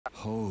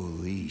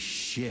Holy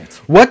shit.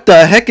 What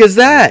the heck is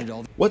that?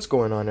 What's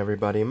going on,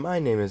 everybody? My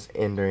name is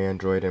Ender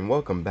Android and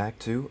welcome back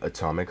to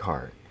Atomic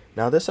Heart.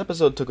 Now this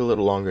episode took a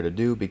little longer to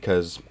do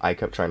because I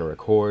kept trying to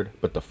record,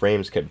 but the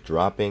frames kept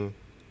dropping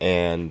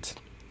and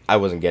I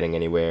wasn't getting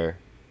anywhere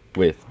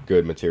with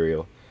good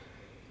material.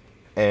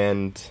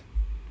 And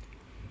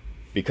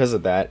because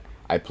of that,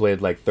 I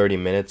played like 30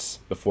 minutes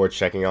before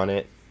checking on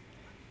it.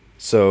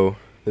 So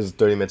this is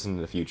 30 minutes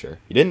into the future.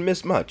 You didn't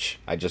miss much.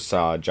 I just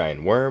saw a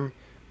giant worm,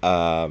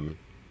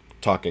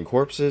 talking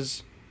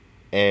corpses,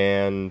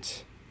 and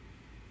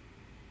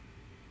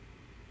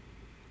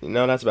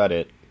that's about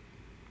it.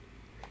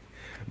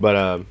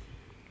 But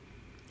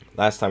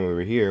last time we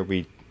were here,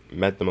 we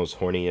met the most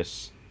horny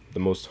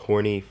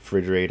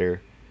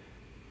refrigerator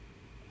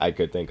I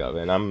could think of,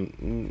 and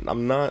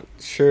I'm not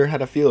sure how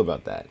to feel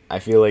about that. I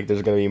feel like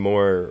there's gonna be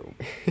more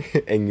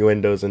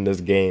innuendos in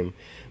this game,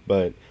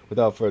 but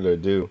without further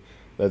ado,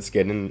 let's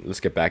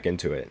get back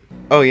into it.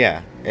 Oh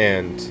yeah,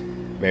 and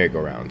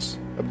merry-go-rounds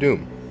of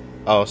doom.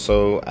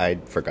 Also, I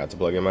forgot to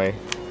plug in my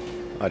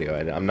audio.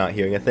 I'm not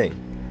hearing a thing.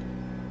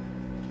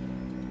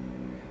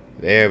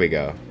 There we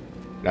go.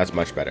 That's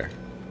much better.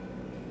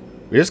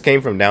 We just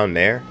came from down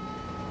there,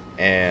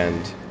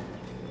 and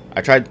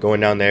I tried going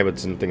down there, but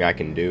there's nothing I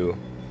can do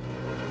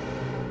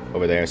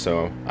over there,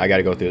 so I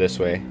gotta go through this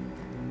way.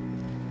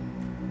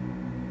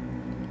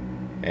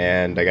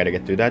 And I gotta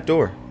get through that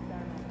door.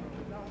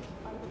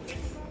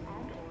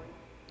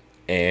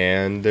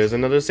 And there's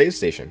another save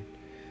station.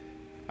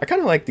 I kind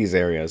of like these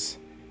areas.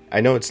 I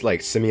know it's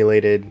like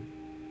simulated.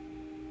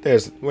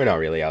 We're not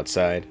really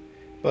outside,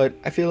 but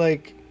I feel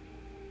like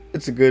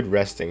it's a good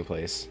resting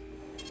place.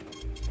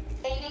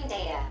 Saving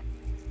data.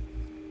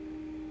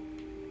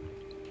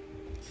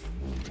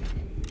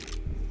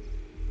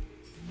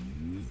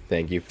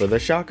 Thank you for the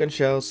shotgun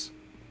shells.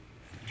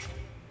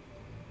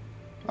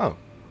 Oh,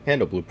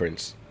 handle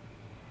blueprints.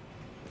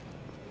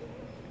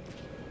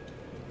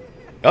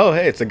 Oh,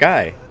 hey, it's a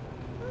guy.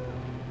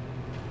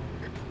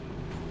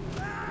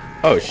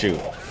 Oh, shoot.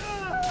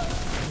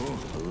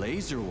 Oh, a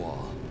laser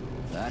wall.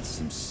 That's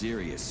some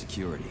serious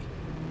security.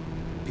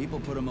 People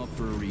put them up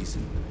for a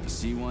reason. If you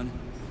see one,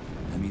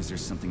 that means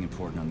there's something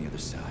important on the other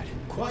side.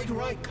 Quite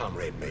right,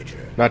 Comrade Major.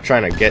 Not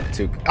trying to get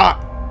to...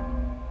 Ah!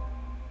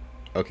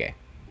 Okay.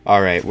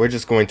 Alright, we're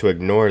just going to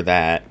ignore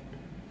that.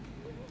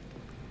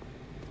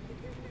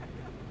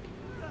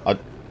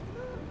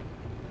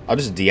 I'll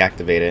just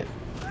deactivate it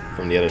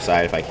from the other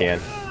side if I can.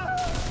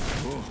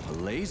 Oh, a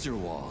laser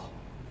wall.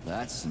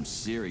 That's some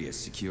serious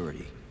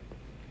security.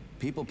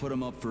 People put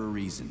them up for a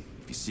reason.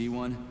 If you see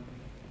one,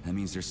 that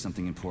means there's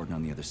something important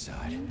on the other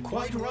side.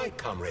 Quite right,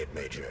 Comrade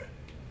Major.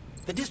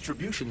 The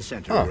distribution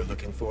center Huh. we're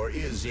looking for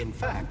is, in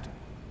fact,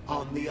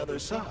 on the other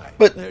side.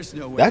 But There's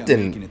no way that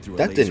I'm making it through a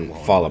laser didn't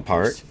wall fall in one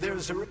apart. piece.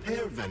 There's a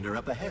repair vendor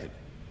up ahead.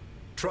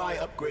 Try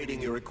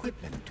upgrading your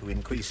equipment to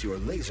increase your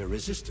laser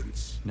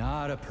resistance.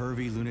 Not a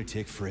pervy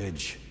lunatic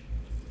fridge.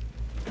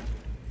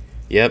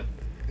 Yep.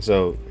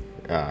 So,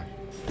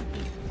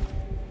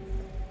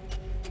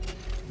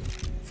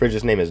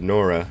 Fridge's name is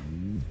Nora.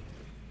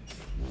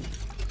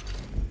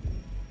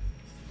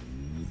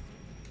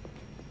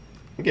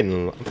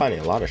 I'm finding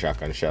a lot of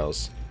shotgun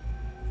shells.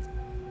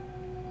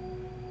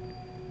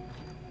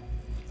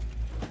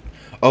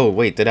 Oh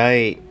wait, did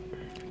I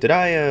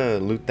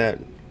loot that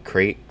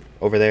crate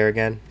over there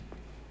again?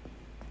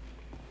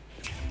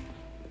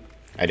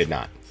 I did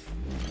not.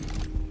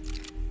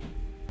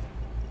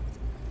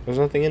 There's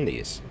nothing in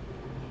these.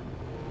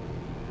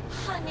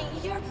 Honey,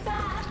 you're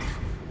back.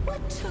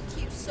 What took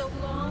you so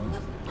long?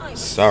 I'm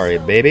Sorry,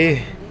 so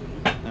baby.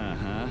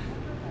 Uh-huh.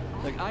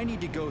 Like, I need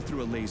to go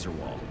through a laser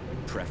wall,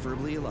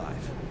 preferably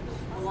alive.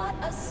 What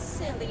a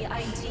silly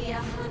idea,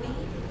 honey.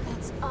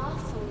 That's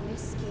awful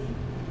risky.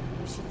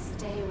 You should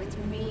stay with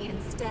me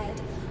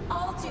instead.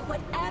 I'll do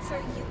whatever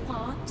you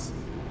want.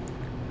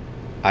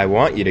 I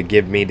want you to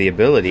give me the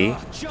ability.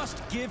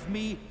 Just give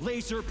me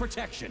laser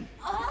protection.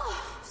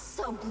 Oh,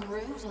 so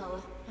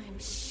brutal. I'm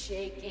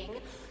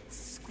shaking.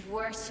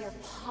 Squirt your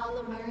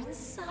polymer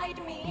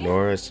inside me.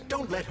 Nora's.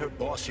 Don't let her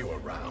boss you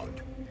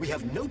around. We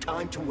have no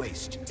time to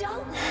waste.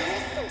 Don't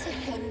listen to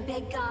him,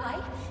 big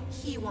guy.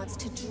 He wants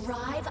to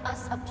drive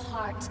us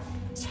apart.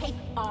 Take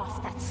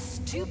off that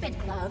stupid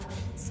glove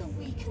so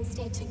we can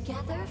stay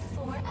together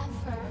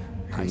forever.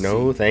 I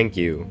No, see. thank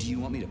you. Do you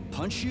want me to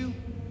punch you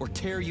or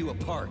tear you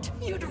apart?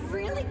 You'd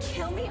really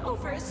kill me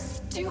over a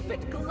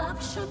stupid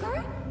glove,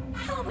 sugar?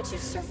 How would you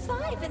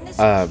survive in this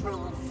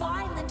cruel,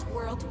 violent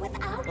world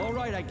without... All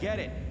right, I get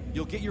it.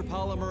 You'll get your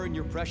polymer and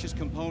your precious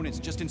components.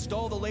 Just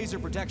install the laser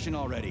protection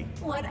already.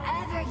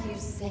 Whatever you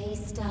say,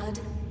 stud.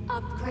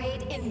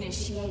 Upgrade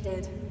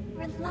initiated.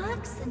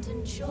 Relax and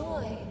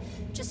enjoy.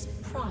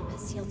 Just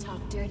promise you'll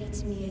talk dirty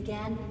to me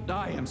again.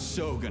 I am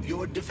so gonna...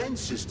 Your defense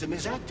system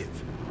is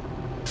active.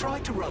 Try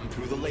to run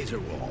through the laser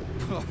wall.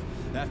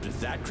 After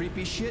that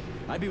creepy shit,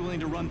 I'd be willing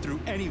to run through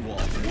any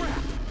wall.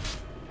 Crap!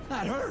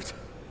 That hurt!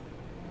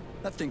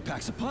 That thing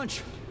packs a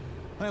punch.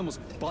 I almost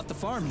bought the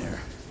farm there.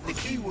 The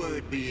key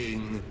word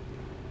being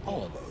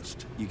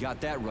almost. You got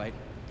that right.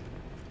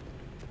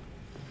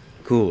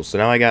 Cool, so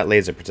now I got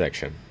laser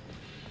protection.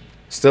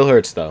 Still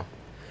hurts, though.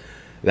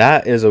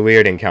 That is a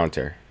weird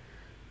encounter.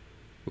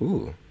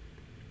 Ooh.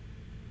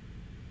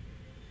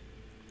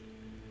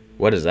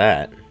 What is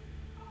that?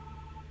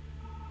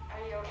 Are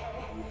you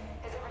okay?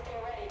 Is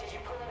everything ready? Did you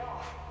pull it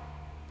off?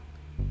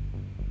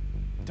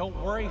 Don't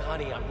worry,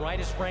 honey. I'm right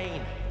as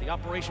rain. The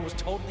operation was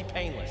totally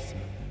painless.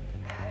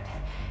 Good.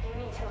 You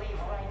need to leave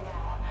right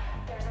now.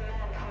 There's a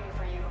man coming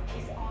for you.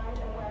 He's armed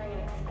and wearing an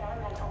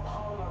experimental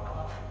polymer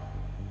glove.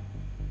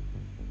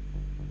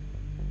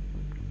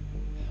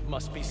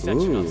 Must be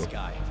Sentinel's Ooh.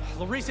 guy.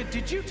 Larissa,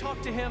 did you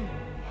talk to him?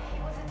 He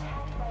was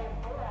attacked by a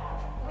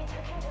Burav. We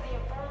took him to the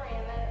infirmary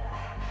and then...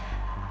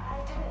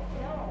 I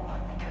didn't know. I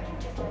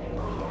couldn't just let him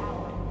bleed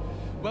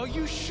out. Well,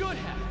 you should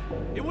have.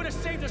 It would have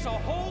saved us a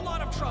whole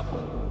lot of trouble.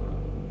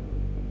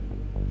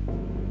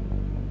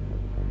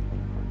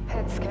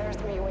 It scares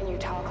me when you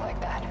talk like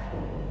that.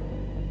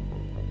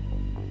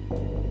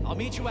 I'll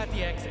meet you at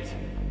the exit.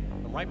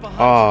 I'm right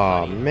behind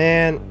Aw, you, honey.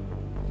 man.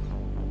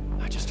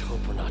 I just hope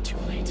we're not too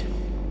late.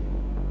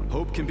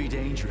 Hope can be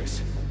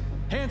dangerous.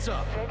 Hands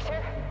up!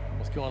 Victor?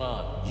 What's going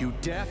on? You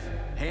deaf?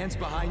 Hands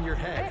behind your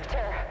head.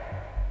 Victor!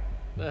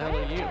 The hell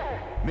are you?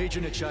 Major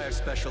Nichaya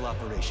Special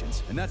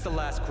Operations, and that's the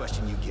last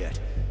question you get.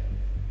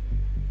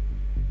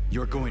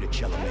 You're going to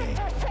Chalamet.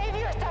 Victor, save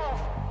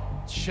yourself!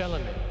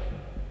 Chalamet.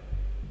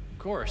 Of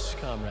course,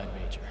 Comrade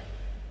Major.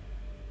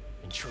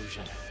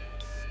 Intrusion.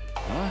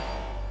 Huh?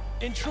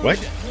 Intrusion! What?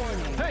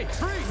 Hey,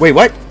 freeze! Wait,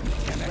 what?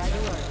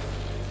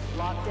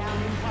 Lockdown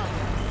in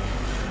progress.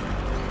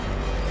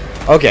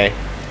 Okay.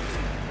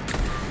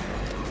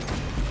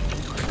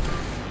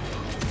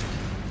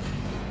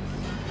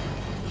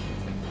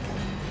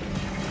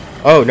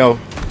 Oh, no.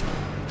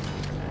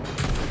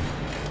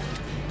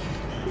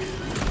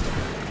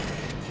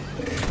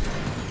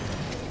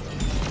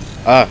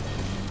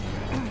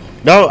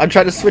 No, I'm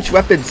trying to switch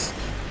weapons.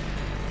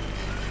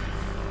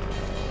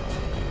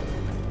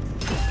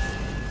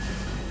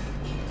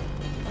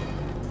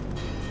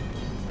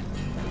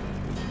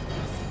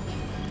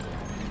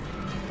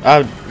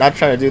 I'm not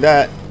trying to do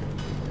that.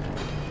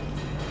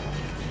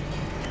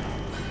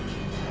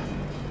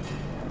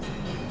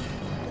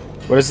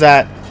 What is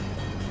that?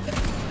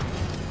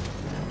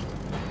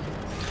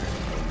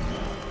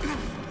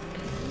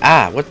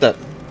 Ah, what the?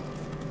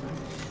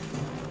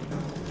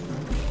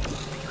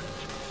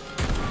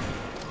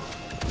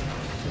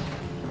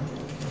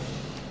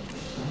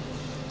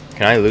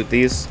 Can I loot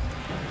these?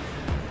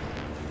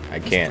 I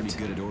He's can't. pretty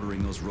good at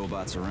ordering those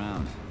robots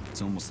around.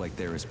 It's almost like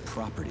they're his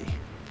property.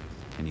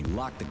 And he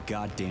locked the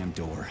goddamn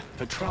door.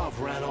 Petrov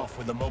ran off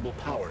with a mobile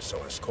power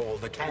source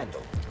called a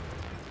candle.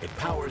 It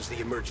powers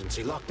the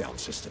emergency lockdown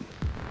system.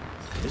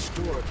 This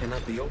door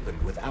cannot be opened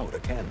without a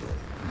candle.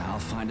 I'll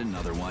find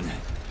another one.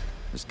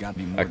 There's got to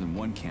be more than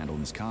one candle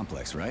in this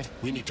complex, right?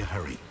 We need to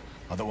hurry.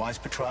 Otherwise,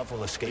 Petrov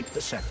will escape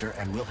the sector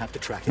and we'll have to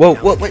track him Whoa,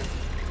 down. whoa, wait.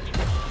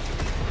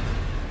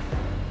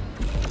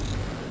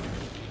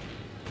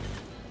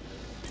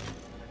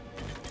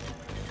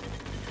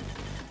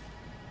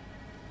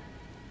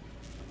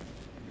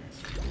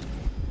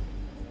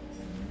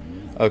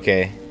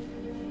 Okay.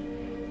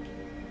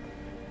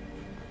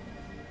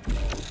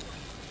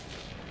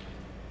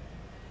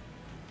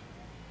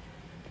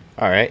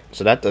 Alright,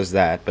 so that does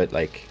that, but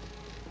like...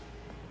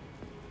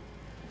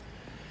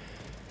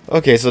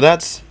 Okay, so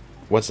that's...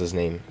 What's his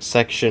name?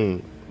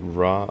 Section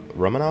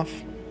Romanov?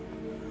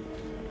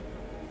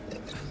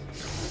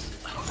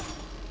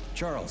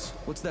 Charles,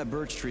 what's that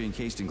birch tree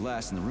encased in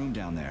glass in the room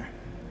down there?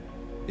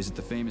 Is it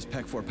the famous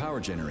PEC-4 power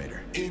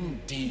generator?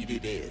 Indeed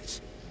it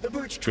is. The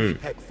Birch Tree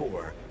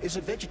PEC-4 is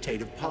a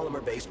vegetative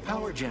polymer-based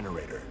power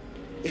generator.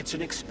 It's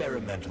an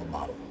experimental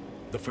model.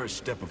 The first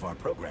step of our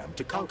program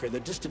to conquer the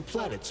distant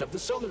planets of the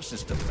solar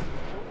system.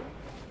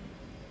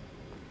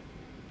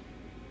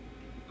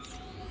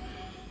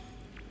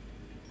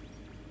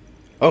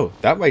 Oh,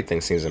 that white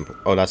thing seems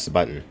important. Oh, that's the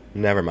button.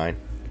 Never mind.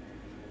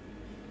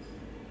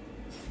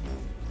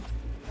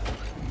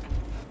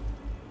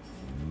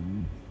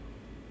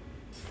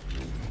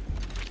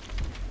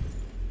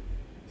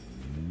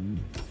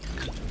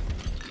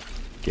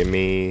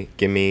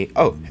 Gimme.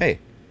 Oh, hey.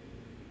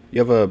 You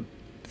have a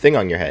thing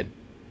on your head.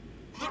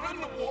 They're in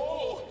the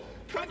wall.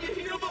 Can you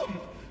hear them?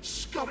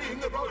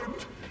 Scurrying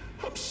around.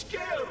 I'm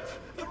scared.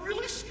 I'm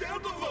really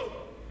scared of them.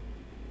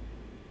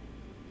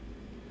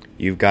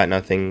 You've got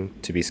nothing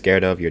to be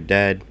scared of. You're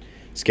dead.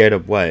 Scared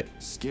of what?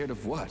 Scared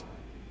of what?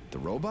 The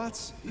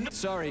robots?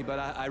 Sorry, but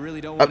I really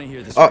don't want to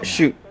hear this Oh, right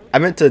shoot. I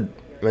meant to...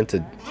 They're in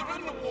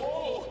the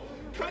wall.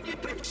 Can you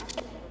bring...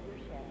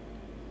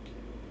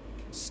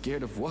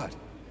 Scared of what?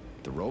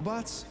 The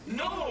robots?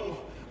 No!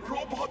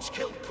 Robots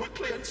kill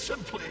quickly and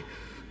simply.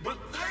 But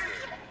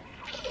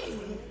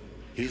they...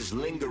 His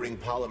lingering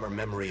polymer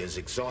memory is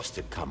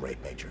exhausted, Comrade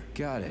Major.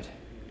 Got it.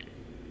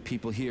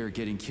 People here are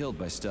getting killed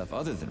by stuff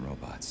other than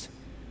robots.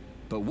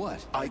 But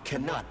what? I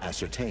cannot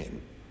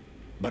ascertain.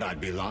 But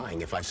I'd be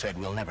lying if I said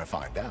we'll never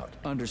find out.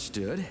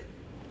 Understood.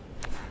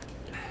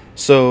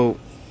 So,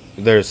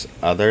 there's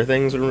other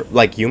things,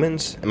 like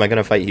humans? Am I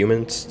gonna fight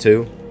humans,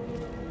 too?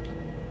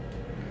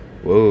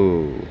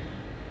 Whoa.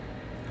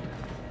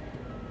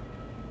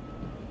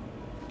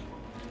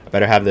 I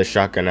better have this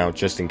shotgun out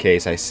just in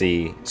case I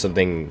see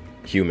something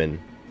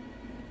human.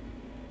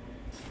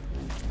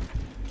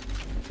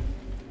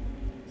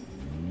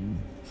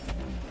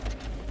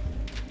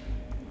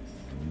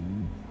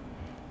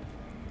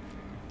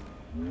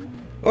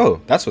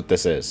 Oh, that's what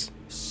this is.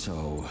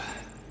 So,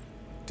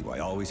 do I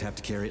always have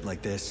to carry it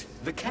like this?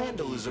 The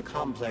candle is a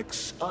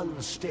complex,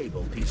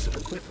 unstable piece of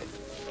equipment.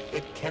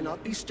 It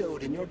cannot be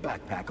stowed in your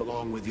backpack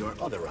along with your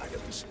other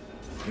items.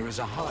 There is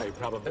a high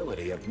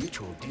probability of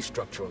mutual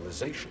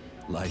destructuralization.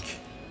 Like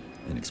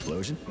an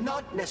explosion?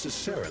 Not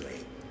necessarily,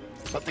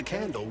 but the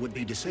candle would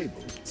be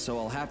disabled. So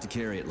I'll have to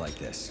carry it like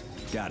this.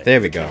 Got it. There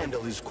we The go.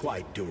 candle is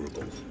quite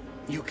durable.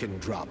 You can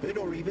drop it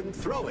or even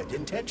throw it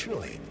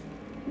intentionally.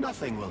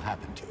 Nothing will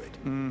happen to it.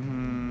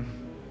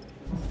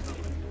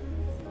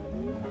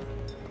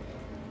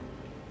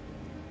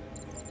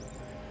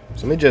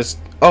 So let me just...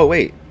 Oh,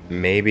 wait.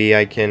 Maybe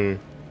I can...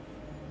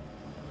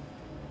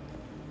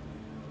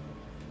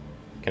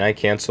 Can I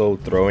cancel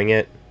throwing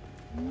it?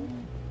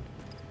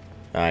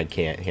 I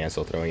can't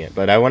cancel throwing it.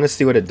 But I want to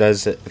see what it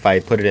does if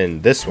I put it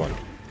in this one.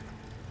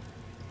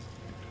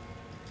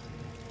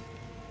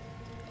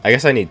 I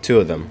guess I need 2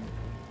 of them.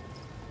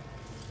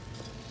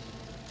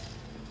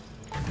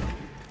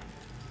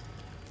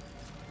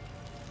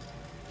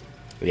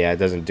 Yeah, it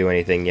doesn't do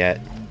anything yet.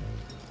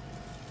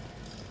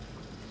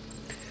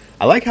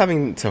 I like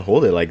having to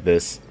hold it like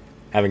this.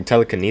 Having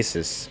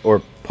telekinesis.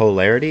 Or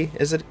polarity,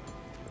 is it?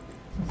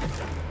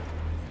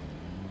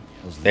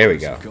 There we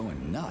go.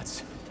 Going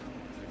nuts.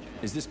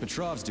 Is this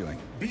Petrov's doing?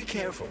 Be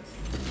careful.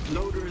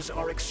 Loaders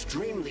are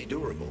extremely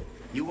durable.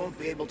 You won't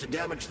be able to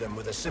damage them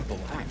with a simple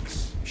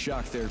axe.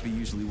 Shock therapy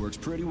usually works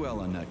pretty well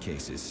on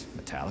nutcases,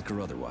 metallic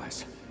or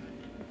otherwise.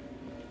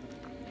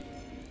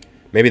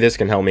 Maybe this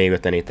can help me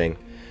with anything.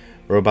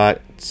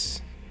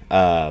 Robots.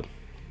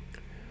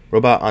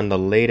 Robot on the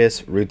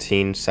latest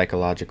routine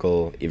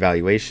psychological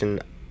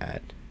evaluation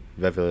at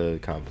Vevla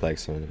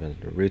Complex.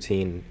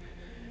 Routine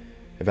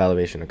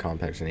evaluation of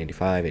Complex in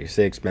 85,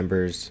 86.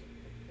 Members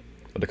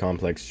of the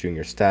Complex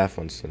junior staff.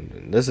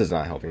 This is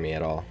not helping me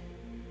at all.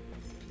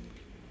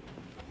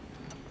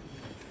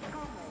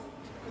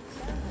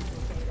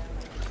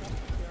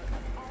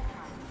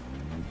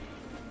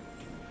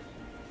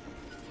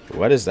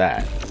 What is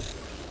that?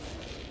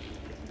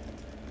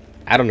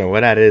 I don't know what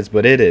that is,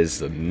 but it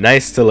is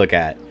nice to look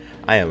at.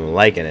 I am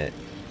liking it.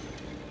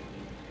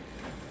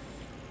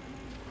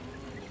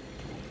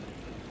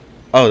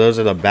 Oh, those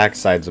are the back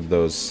sides of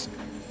those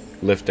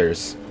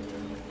lifters.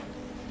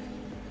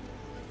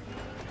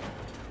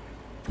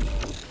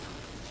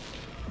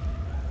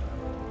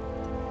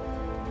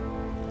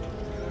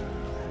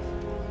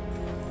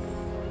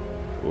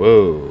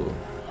 Whoa.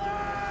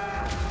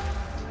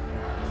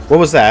 What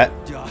was that?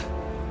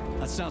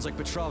 That sounds like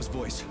Petrov's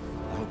voice.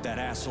 I hope that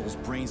asshole's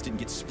brains didn't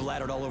get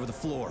splattered all over the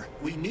floor.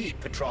 We need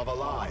Petrov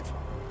alive.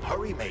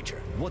 Hurry, Major.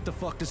 What the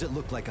fuck does it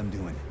look like I'm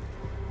doing?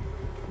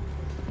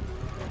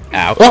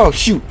 Ow. Oh,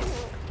 shoot.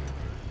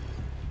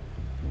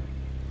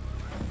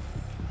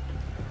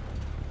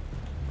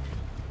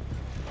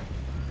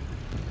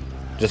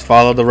 Just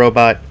follow the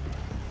robot.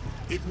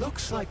 It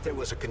looks like there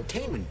was a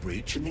containment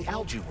breach in the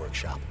algae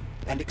workshop,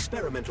 and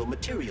experimental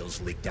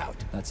materials leaked out.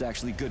 That's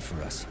actually good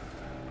for us.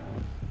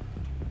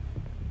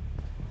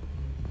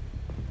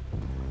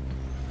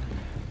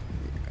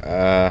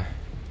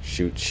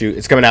 Shoot.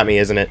 It's coming at me,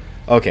 isn't it?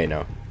 Okay,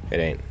 no. It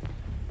ain't.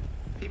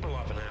 People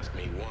often ask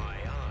me why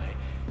I,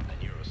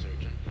 a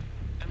neurosurgeon,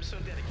 am so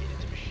dedicated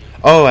to machines.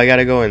 Oh, I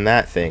gotta go in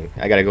that thing.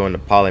 I gotta go into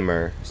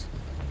polymer.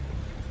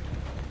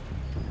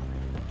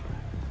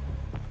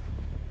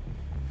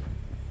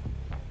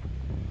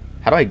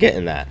 How do I get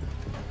in that?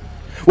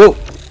 Whoa!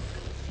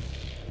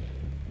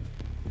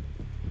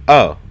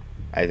 Oh.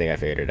 I think I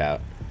figured it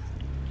out.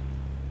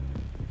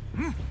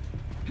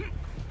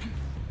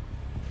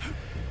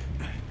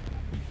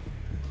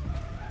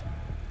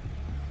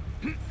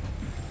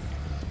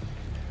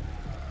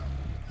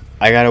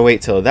 I gotta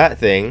wait till that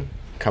thing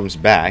comes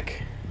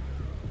back.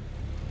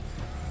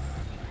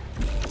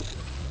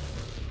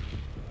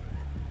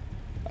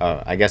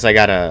 Oh, I guess I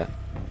gotta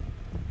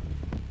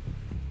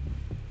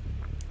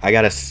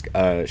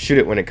shoot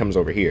it when it comes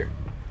over here.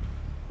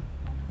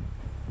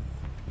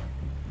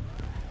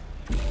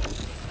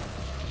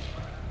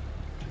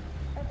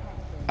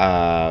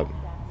 All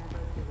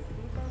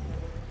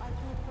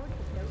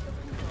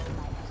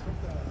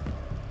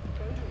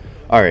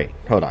right,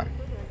 hold on.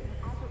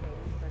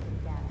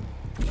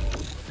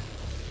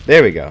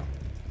 There we go.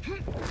 Oh,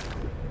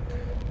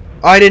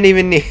 I didn't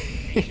even need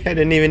I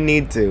didn't even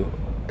need to.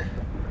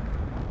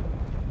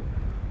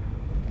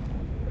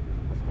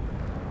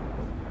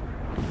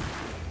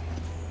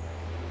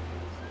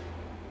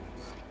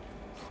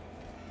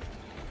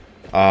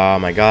 Oh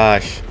my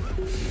gosh.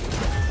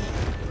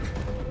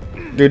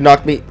 Dude,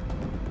 knock me.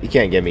 You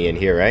can't get me in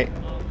here, right?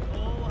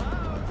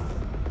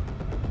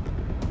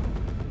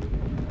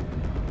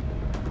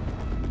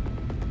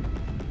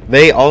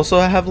 They also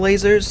have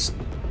lasers?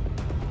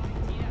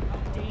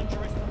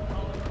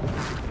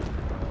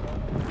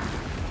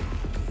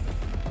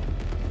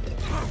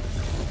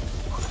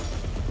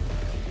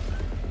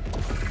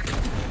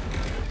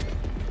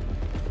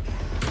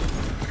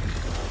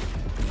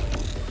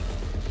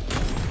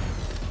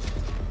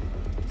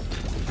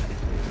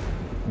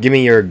 Give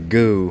me your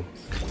goo.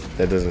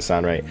 That doesn't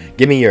sound right.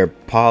 Give me your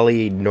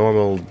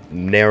polynormal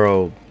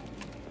narrow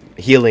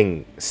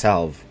healing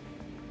salve.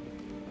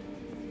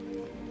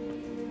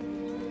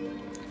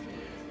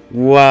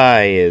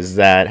 Why is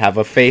that? Have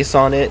a face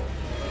on it?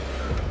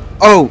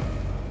 Oh!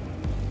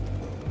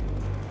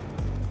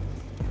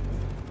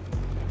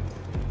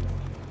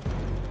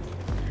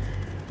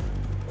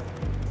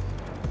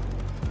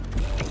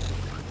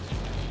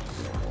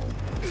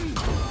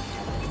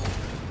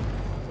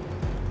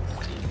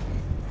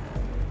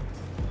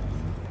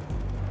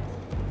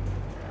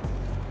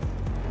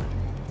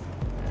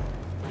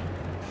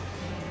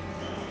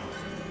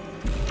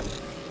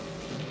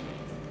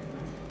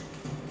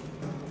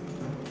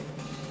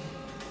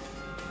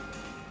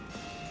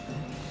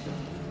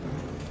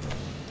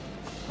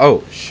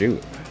 Oh,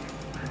 shoot.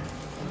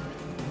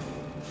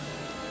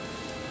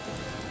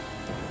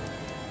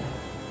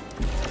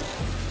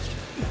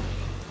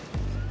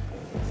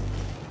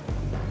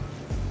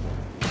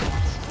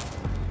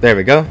 There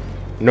we go.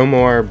 No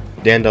more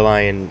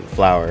dandelion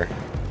flower.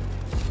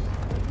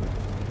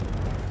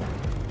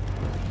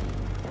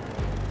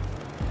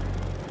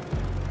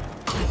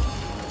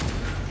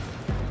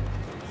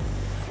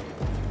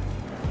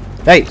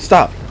 Hey,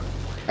 stop.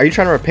 Are you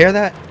trying to repair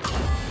that?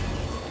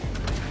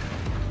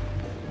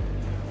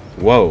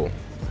 Whoa.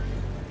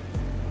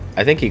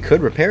 I think he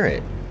could repair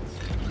it.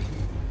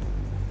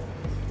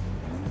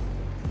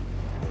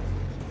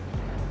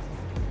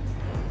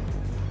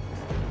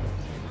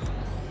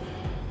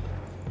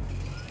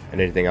 And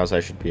anything else I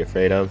should be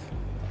afraid of?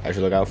 I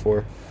should look out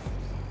for?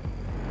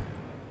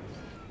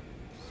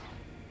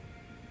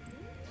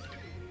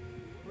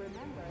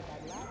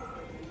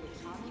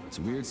 It's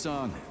a weird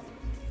song,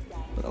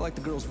 but I like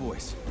the girl's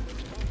voice.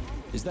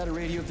 Is that a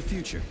radio of the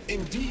future?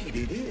 Indeed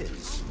it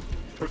is.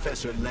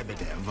 Professor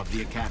Lebedev of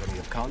the Academy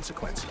of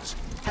Consequences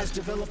has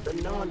developed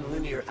a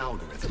non-linear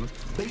algorithm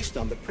based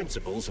on the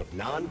principles of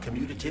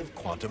non-commutative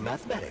quantum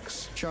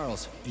mathematics.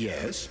 Charles.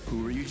 Yes?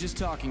 Who were you just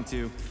talking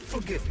to?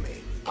 Forgive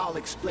me. I'll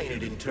explain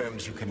it in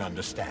terms you can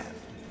understand.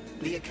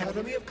 The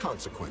Academy of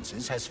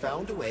Consequences has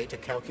found a way to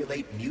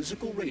calculate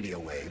musical radio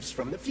waves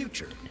from the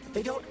future.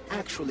 They don't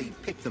actually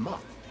pick them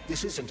up.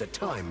 This isn't a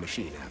time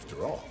machine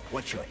after all.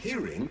 What you're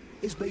hearing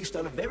is based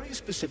on a very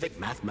specific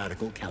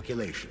mathematical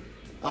calculation.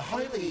 A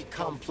highly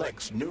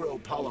complex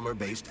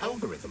neuropolymer-based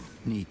algorithm.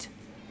 Neat.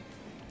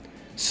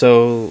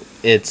 So,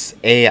 it's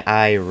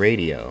AI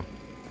radio.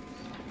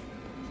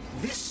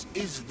 This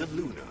is the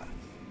Luna,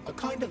 a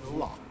kind of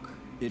lock.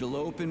 It'll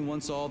open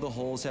once all the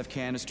holes have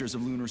canisters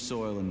of lunar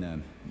soil in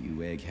them.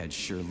 You eggheads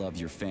sure love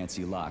your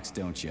fancy locks,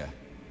 don't you?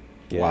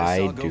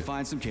 Why I'll go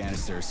find some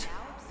canisters.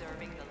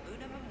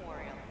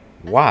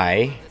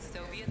 Why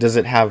does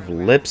it have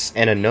lips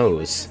and a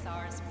nose?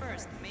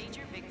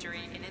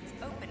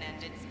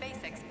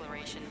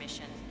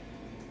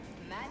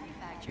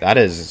 That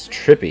is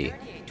trippy.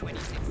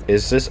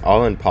 Is this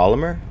all in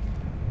polymer?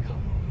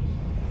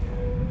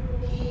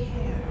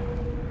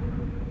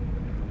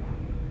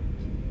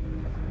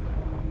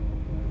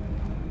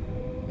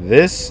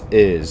 This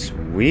is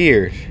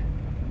weird.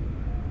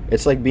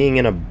 It's like being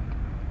in a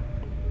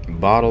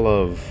bottle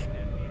of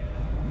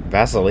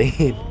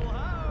Vaseline.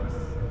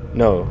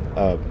 No,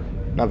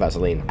 not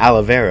Vaseline.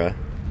 Aloe vera.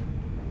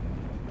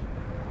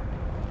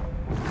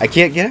 I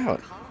can't get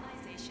out.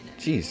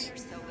 Jeez.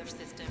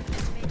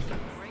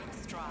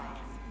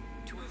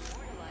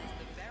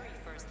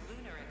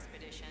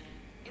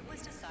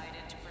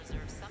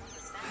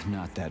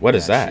 Not that. What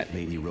is that?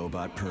 Lady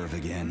robot perv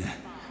again.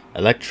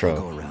 Electro.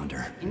 Go around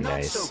her.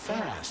 Not so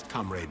fast,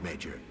 Comrade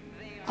Major.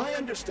 I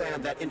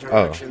understand that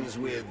interactions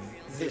with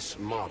this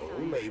model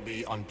may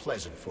be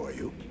unpleasant for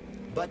you,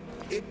 but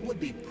it would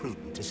be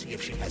prudent to see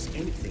if she has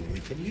anything we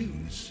can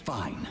use.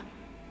 Fine.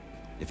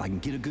 If I can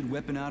get a good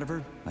weapon out of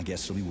her, I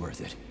guess it'll be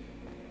worth it.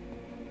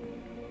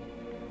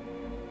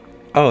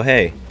 Oh,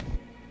 hey.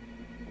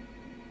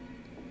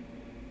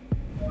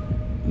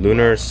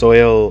 Lunar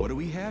soil. What do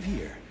we have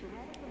here?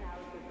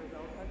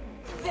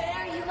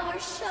 There you are,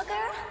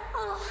 sugar.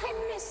 Oh,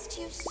 I missed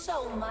you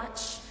so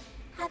much.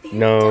 Have you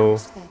No.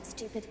 doused that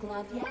stupid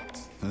glove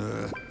yet?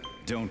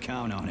 Don't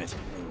count on it.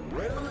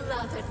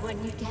 Love it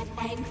when you get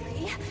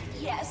angry.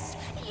 Yes,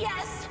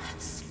 yes.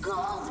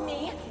 Scold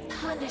me.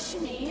 Punish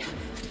me.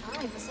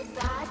 I was a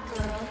bad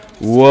girl.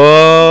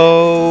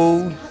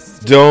 Whoa.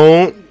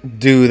 Don't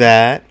do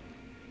that.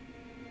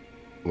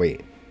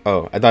 Wait.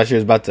 Oh, I thought she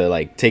was about to,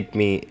 like, take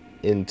me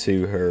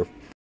into her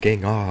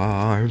fucking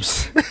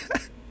arms.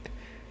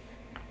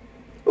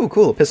 Ooh,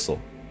 cool. A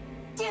pistol.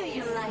 Do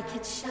you like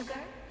it, sugar?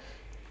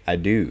 I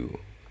do.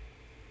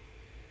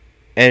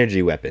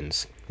 Energy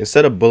weapons.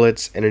 Instead of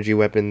bullets, energy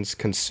weapons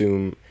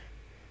consume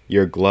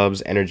your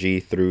glove's energy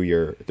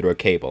through a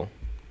cable.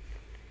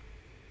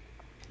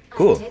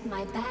 Cool. I did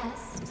my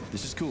best.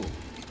 This is cool.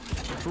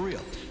 For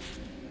real.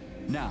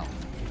 Now,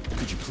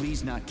 could you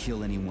please not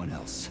kill anyone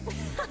else?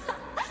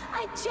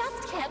 I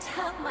just can't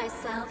help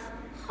myself.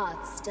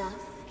 Hot stuff.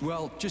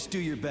 Well, just do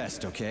your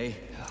best, okay?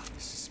 Oh,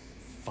 this is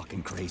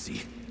fucking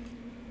crazy.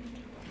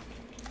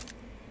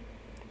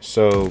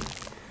 So,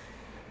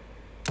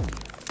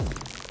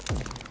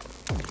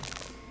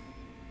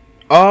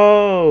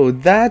 Oh,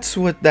 that's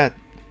what that,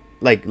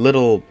 like,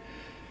 little,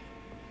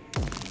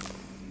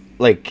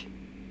 like,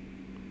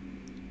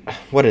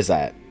 what is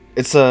that?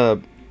 It's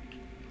a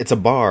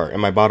bar in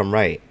my bottom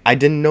right. I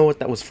didn't know what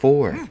that was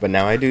for, but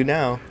now I do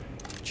now.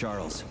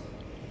 Charles,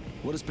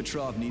 what does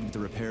Petrov need with the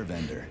repair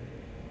vendor?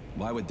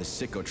 Why would the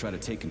sicko try to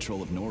take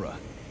control of Nora?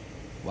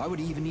 Why would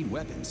he even need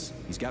weapons?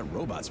 He's got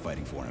robots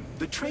fighting for him.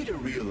 The traitor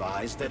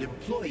realized that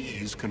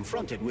employees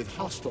confronted with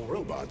hostile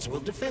robots will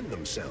defend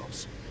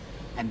themselves.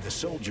 And the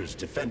soldiers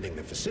defending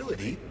the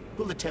facility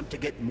will attempt to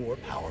get more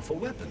powerful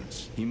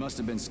weapons. He must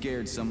have been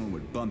scared someone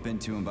would bump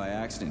into him by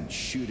accident and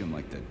shoot him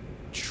like the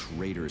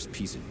traitorous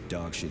piece of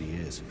dog shit he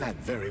is. That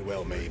very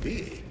well may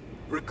be.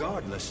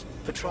 Regardless,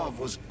 Petrov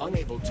was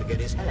unable to get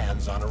his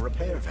hands on a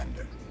repair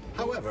vendor.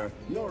 However,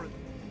 Nora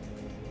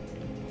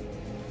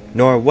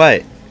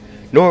what?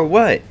 Nor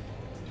what?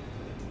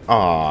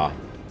 Aw.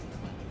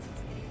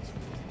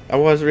 I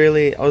was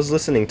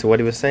listening to what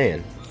he was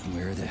saying.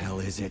 Where the hell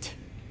is it?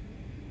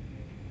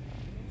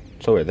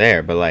 It's over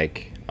there, but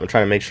like, I'm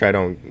trying to make sure I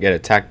don't get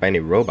attacked by any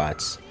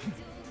robots.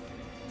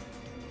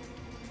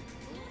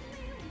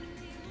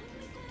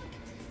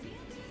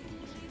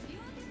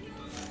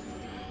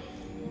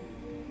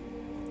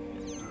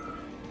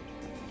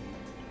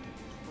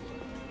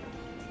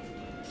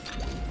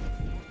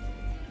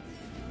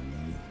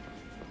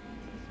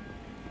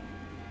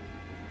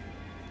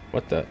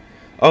 What the?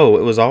 Oh,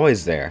 it was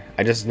always there.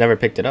 I just never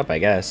picked it up, I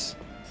guess.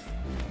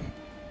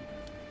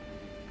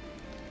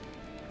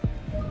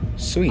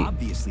 Sweet.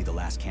 Obviously, the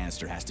last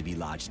canister has to be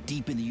lodged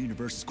deep in the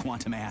universe's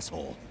quantum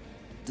asshole.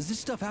 Does this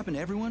stuff happen to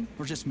everyone,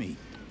 or just me?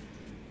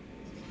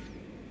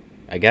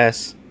 I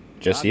guess.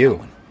 Just Got you. that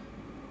one.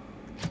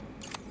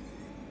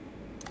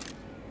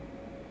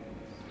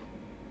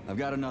 I've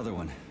got another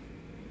one.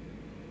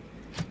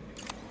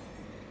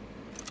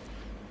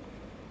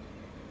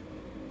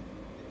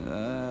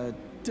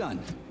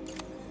 Done.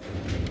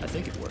 I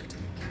think it worked.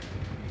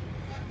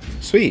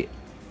 Sweet.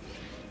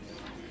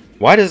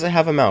 Why does it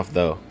have a mouth,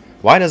 though?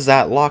 Why does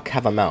that lock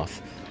have a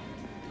mouth?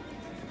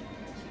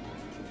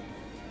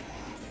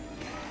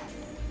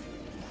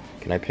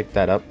 Can I pick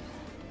that up?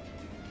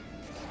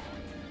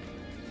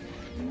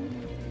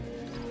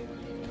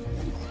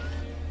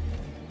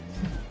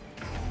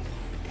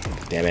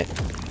 Damn it.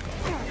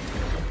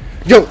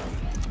 Yo!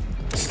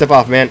 Step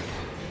off, man.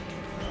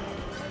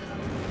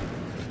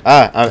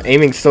 Ah, I'm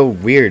aiming so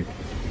weird.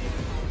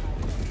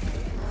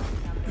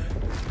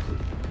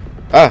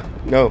 Ah,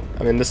 no.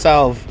 I'm in the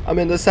salve. I'm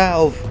in the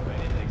salve.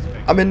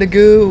 I'm in the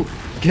goo.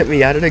 Get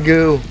me out of the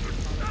goo.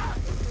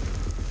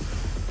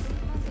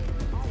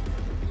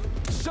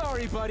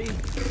 Sorry, buddy.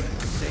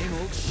 Same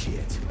old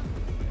shit.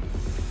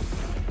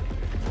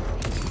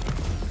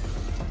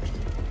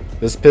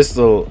 This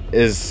pistol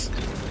is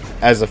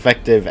as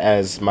effective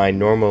as my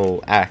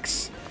normal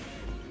axe.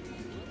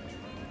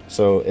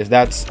 So if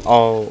that's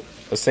all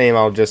the same,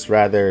 I'll just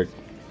rather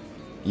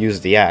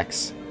use the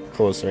axe.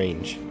 Close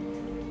range.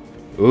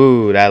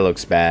 Ooh, that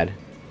looks bad.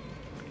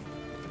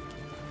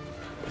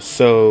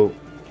 So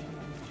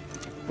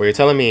what you're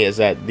telling me is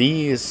that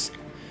these...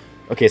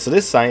 Okay, so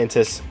this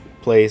scientist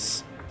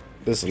place,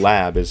 this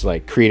lab is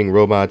like creating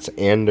robots,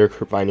 and they're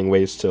finding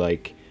ways to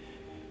like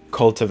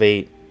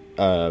cultivate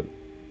or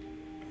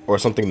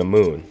something the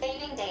moon.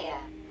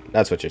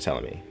 That's what you're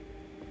telling me.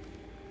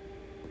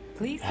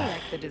 Please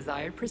select the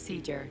desired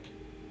procedure.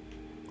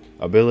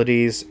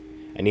 Abilities.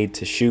 I need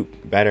to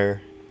shoot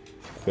better.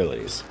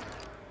 Abilities.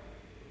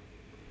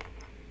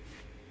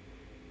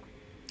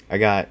 I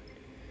got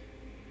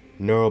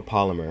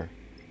neuropolymer.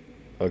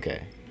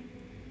 Okay.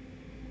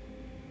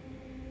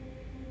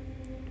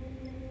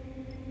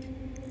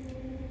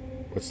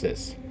 What's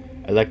this?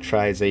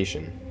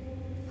 Electrization.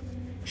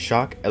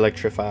 Shock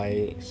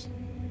electrifies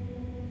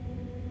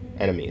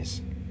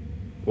enemies.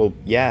 Well,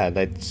 yeah,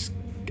 that's...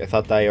 I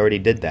thought that I already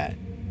did that.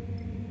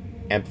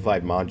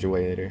 Amplified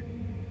modulator.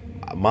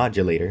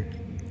 Modulator.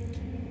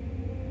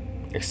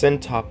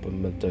 Extend top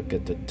of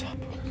the top.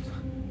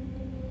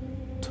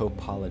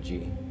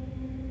 Topology.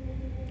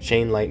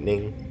 Chain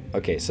lightning.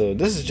 Okay, so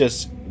this is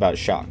just about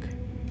shock.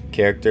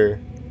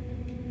 Character.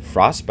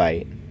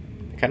 Frostbite.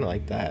 I kind of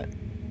like that.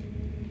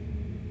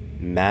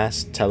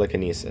 Mass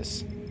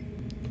telekinesis.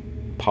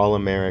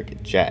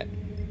 Polymeric jet.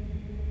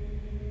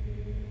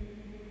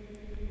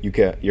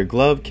 Your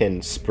glove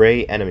can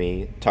spray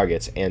enemy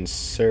targets and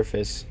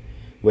surface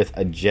with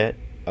a jet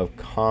of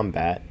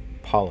combat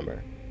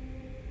polymer.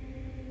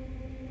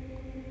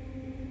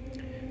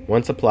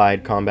 Once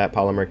applied, combat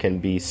polymer can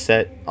be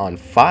set on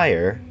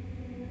fire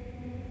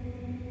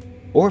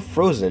or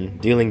frozen,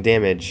 dealing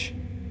damage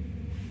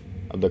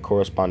of the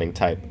corresponding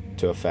type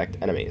to affect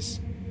enemies.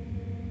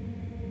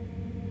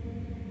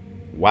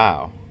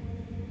 Wow.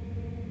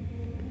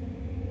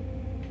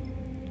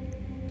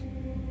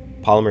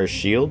 Polymer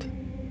shield.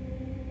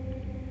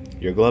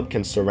 Your glove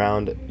can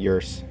surround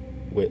you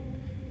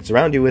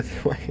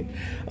with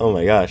oh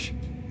my gosh.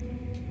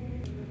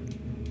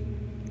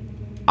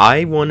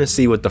 I want to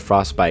see what the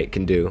frostbite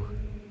can do.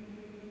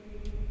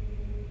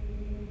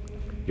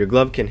 Your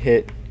glove can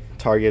hit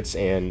targets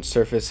and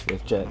surface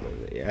with jet.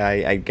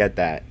 I get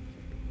that.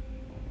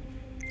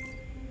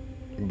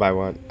 Buy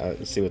one.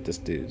 Let's see what this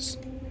does.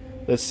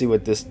 Let's see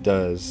what this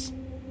does.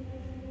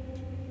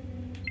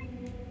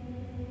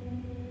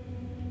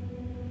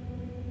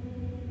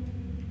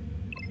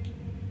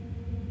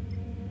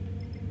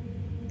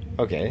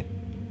 Okay.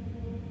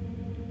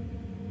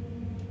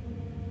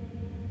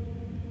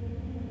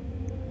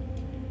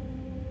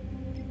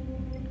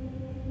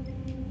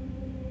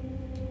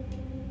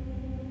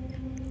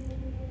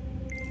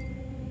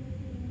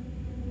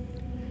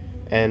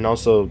 And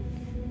also,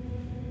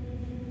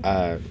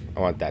 I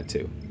want that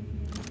too.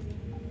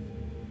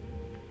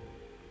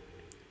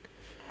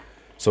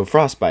 So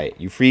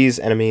frostbite, you freeze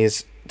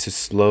enemies to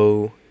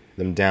slow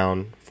them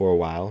down for a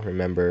while.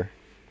 Remember,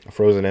 a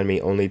frozen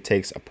enemy only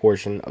takes a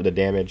portion of the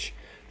damage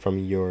from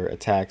your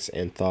attacks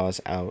and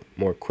thaws out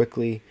more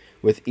quickly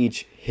with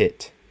each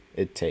hit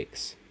it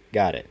takes.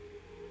 Got it.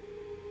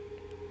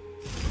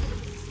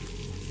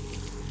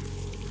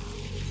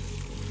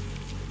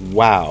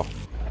 Wow.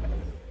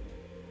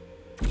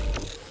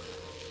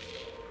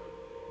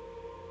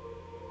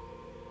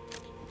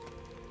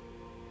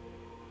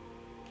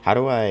 How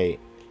do I...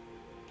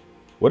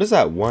 What is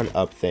that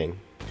 1-up thing?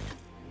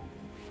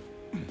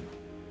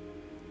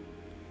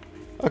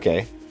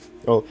 Okay.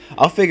 Well,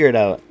 I'll figure it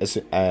out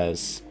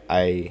as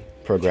I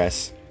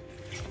progress.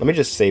 Let me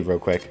just save real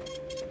quick.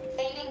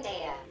 Saving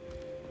data.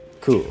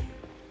 Cool.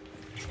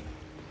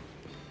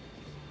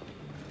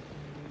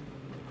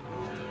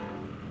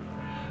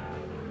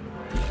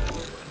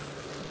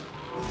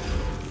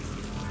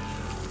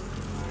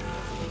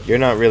 You're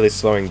not really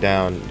slowing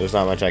down. There's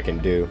not much I can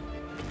do.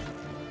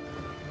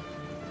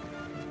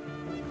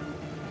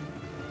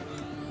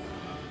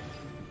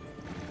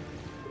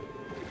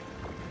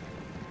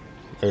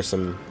 There's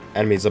some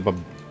enemies up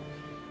above.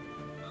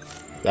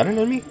 Is that an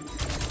enemy?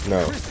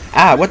 No.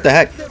 Ah, what the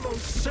heck? They're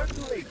most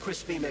certainly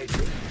crispy,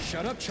 Major.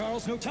 Shut up,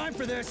 Charles. No time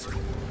for this.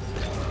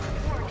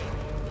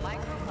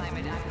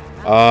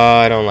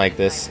 Oh, I don't like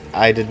this.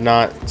 I did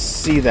not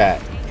see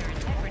that.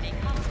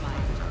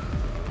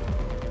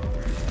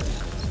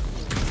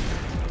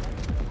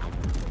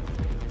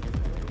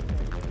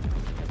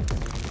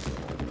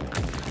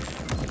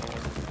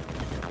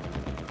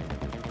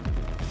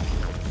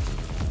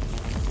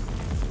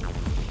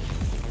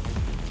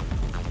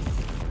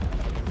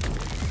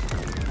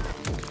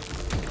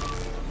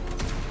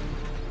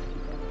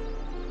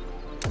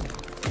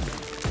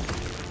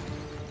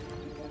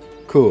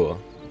 Cool.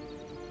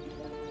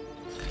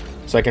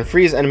 So I can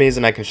freeze enemies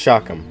and I can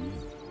shock them.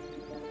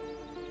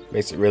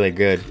 Makes it really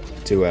good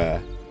to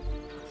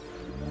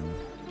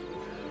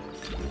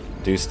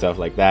do stuff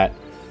like that.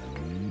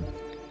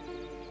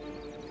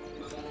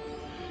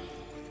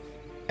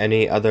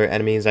 Any other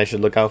enemies I should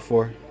look out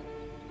for?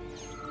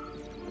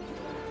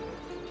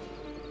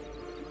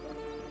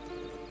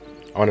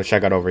 I want to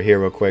check out over here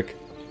real quick.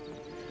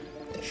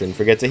 Shouldn't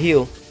forget to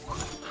heal.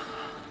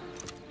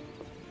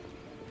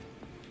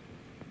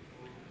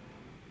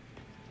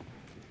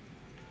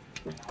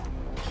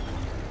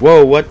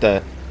 Whoa, what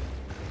the?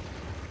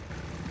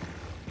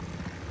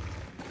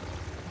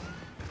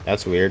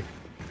 That's weird.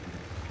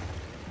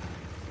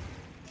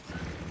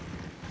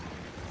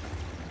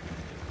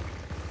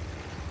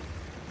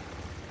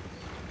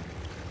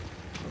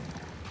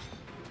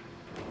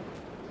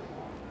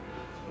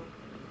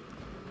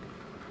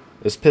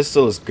 This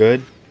pistol is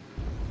good,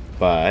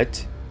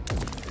 but...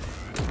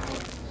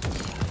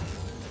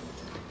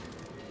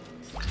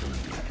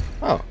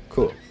 Oh,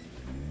 cool.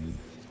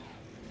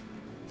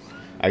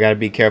 I gotta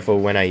be careful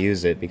when I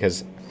use it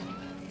because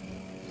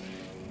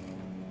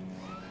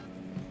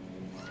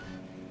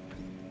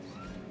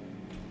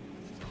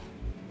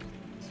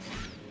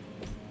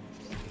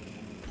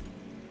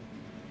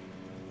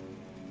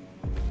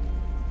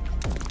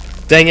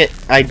dang it,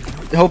 I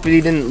hope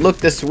he didn't look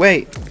this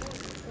way.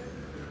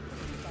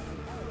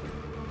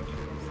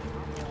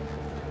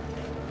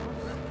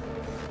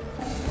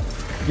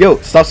 Yo,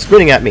 stop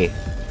spitting at me.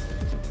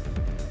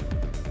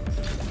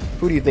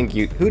 Who do you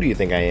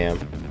think I am?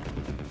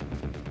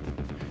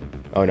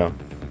 Oh no.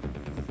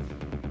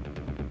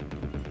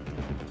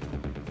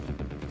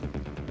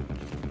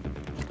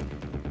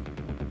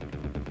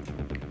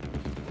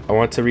 I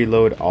want to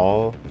reload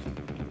all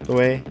the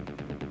way.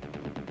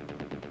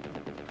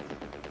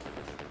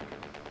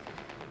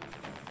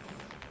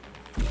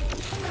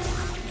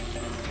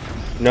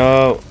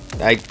 No,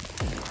 hey.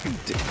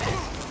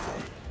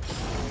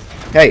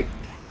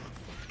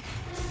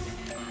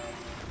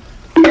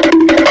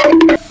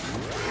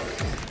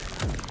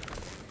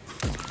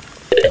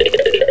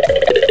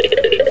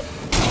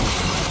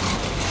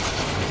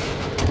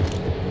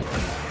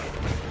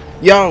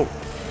 Yo!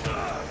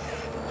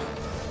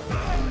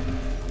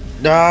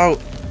 No!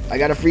 I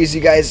gotta freeze you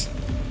guys.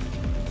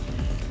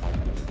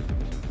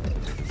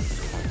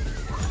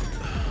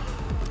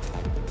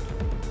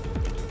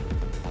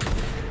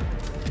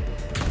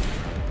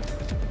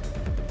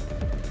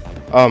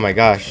 Oh my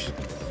gosh.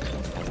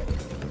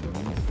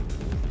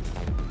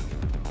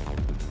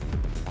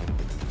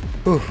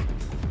 Whew.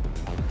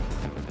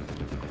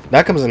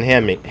 That comes in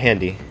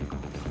handy.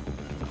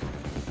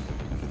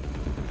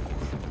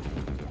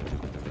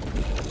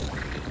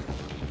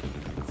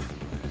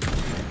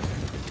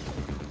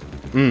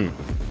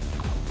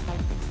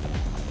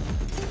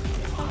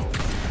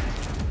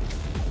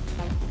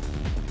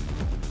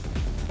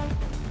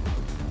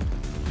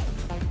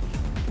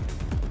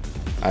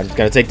 I'm just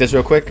gonna take this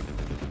real quick.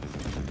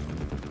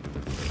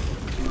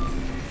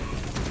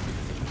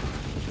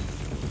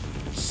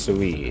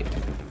 Sweet.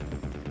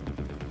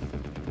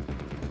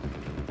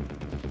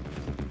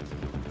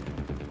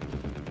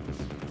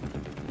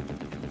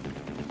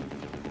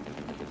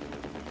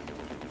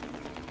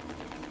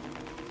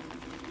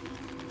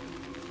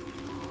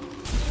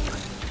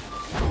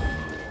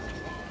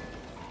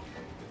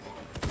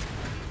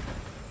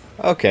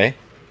 Okay.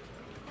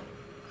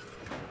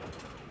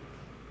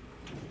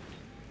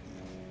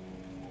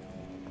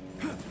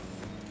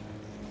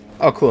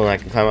 Oh, cool, and I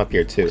can climb up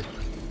here too.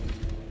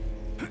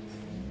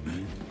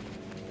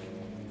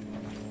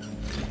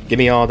 Give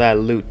me all that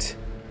loot.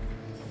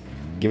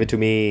 Give it to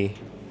me.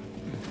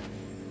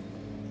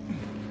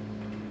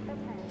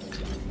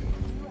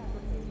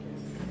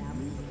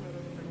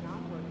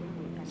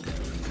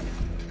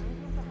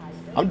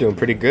 I'm doing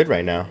pretty good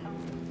right now.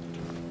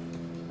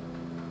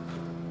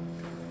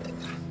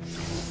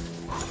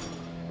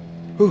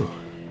 Whew.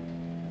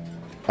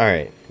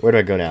 Alright, where do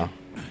I go now?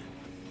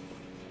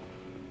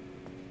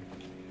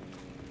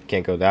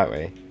 Can't go that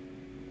way.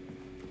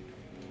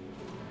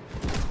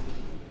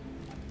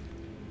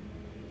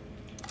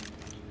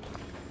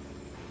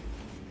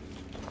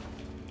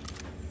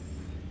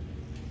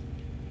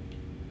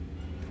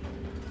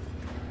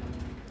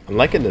 I'm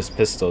liking this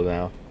pistol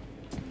now.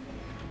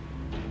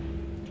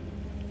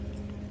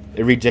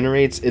 It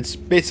regenerates. It's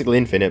basically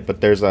infinite, but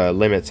there's a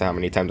limit to how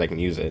many times I can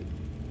use it.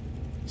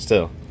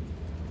 Still.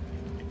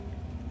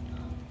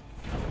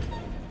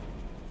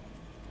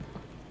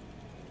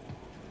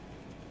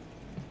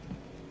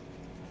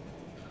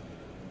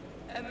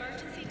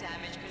 Emergency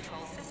damage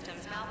control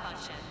systems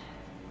malfunction.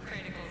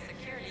 Critical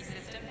security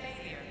system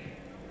failure.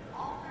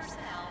 All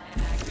personnel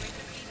evacuate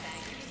the seed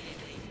bank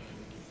immediately.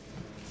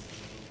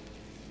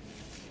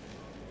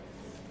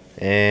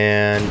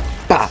 And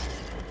bop.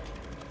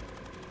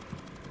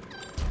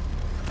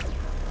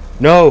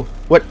 No.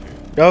 What?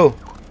 No.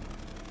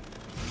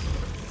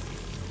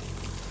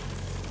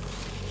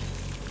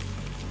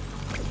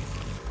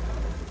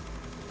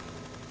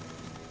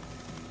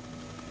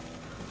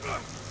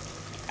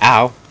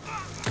 Ow.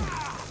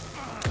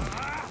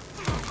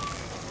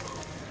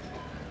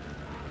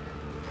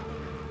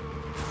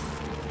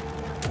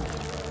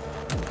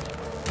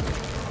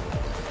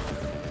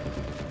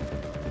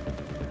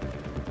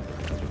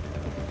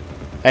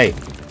 Hey,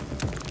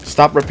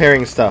 stop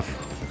repairing stuff.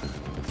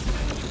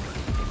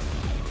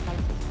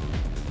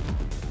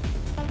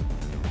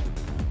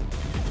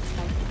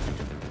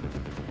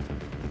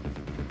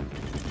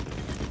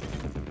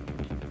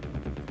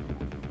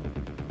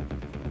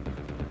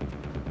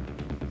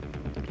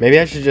 Maybe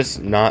I should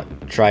just not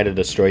try to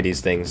destroy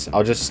these things.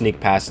 I'll just sneak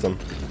past them.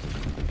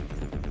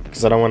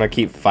 Because I don't want to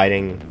keep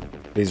fighting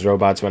these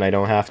robots when I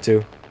don't have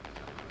to.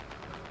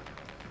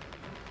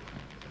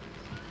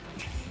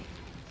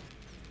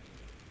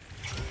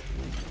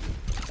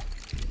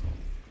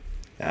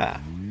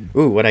 Ah.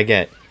 Ooh, what'd I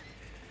get?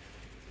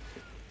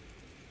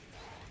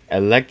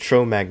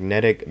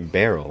 Electromagnetic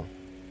barrel.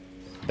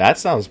 That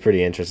sounds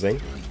pretty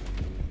interesting.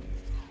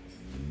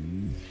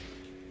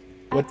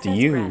 What do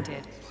you...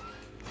 Granted.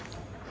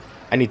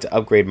 I need to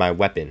upgrade my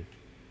weapon.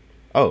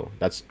 Oh,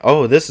 that's...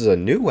 Oh, this is a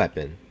new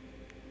weapon.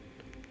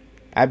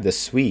 I have the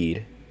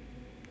Swede.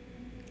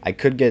 I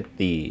could get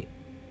the...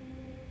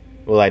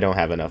 Well, I don't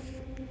have enough,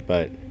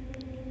 but...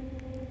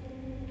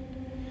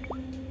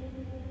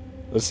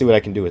 Let's see what I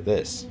can do with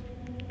this.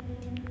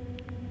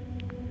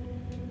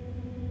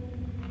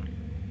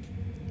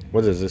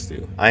 What does this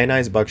do?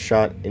 Ionized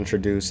buckshot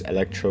introduce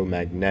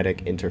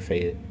electromagnetic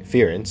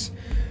interference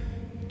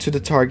to the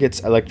target's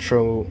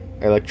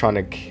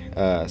electronic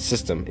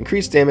system.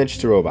 Increase damage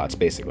to robots,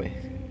 basically.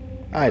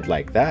 I'd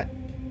like that.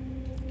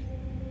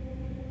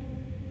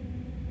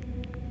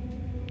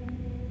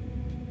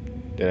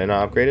 Did I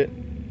not upgrade it?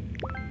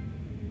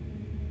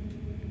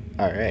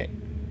 Alright.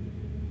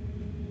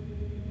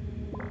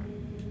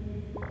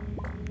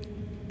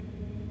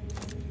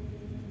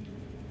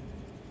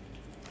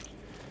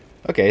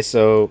 Okay,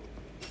 so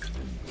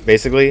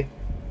basically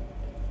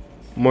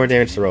more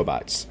damage to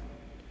robots.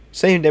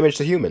 Same damage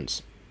to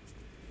humans.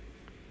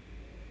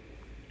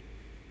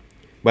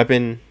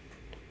 Weapon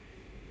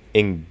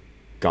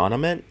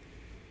engonement.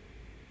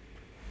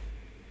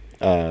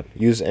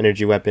 Use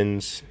energy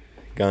weapons,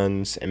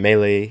 guns, and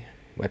melee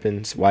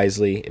weapons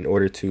wisely in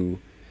order to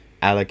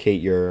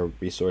allocate your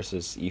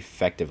resources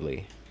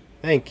effectively.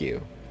 Thank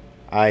you.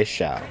 I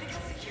shall.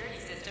 Critical security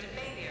system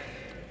failure.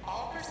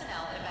 All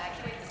personnel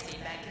evacuate the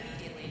seed bank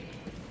immediately.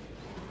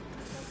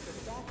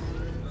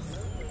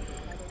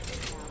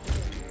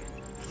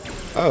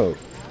 Oh.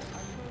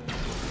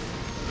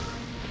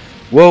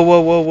 Whoa,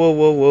 whoa, whoa, whoa,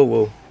 whoa, whoa,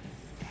 whoa.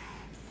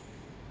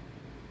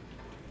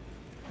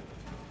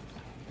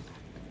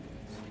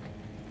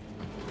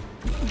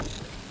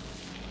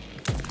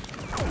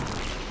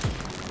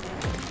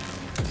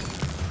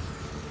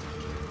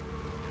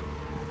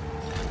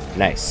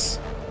 Nice.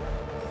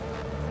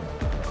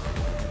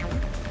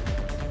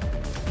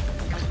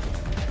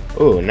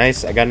 Ooh,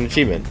 nice. I got an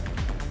achievement.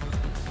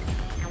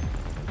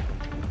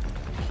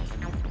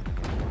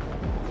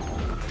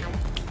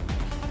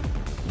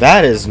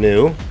 That is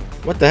new.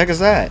 What the heck is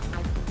that?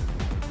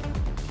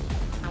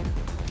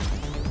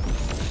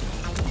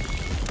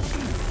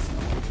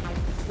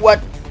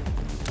 What?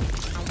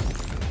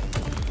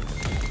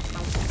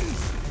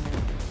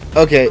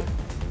 Okay.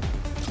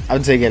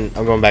 I'm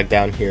going back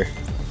down here.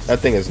 That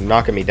thing is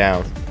knocking me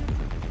down.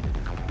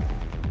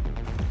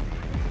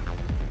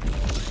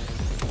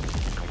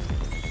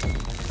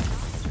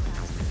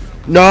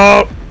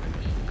 No!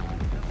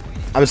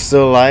 I'm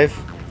still alive.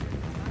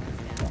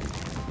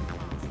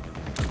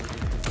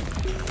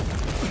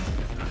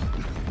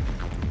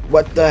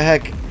 What the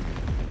heck?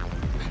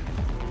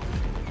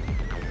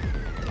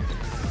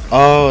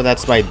 Oh,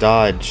 that's my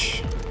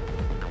dodge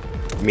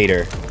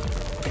meter.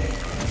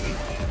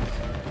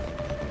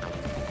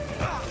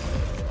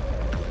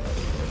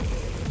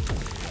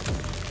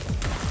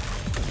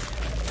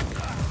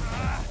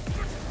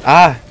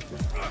 Ah!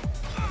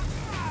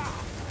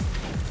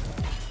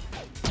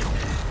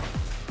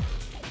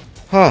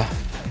 Huh.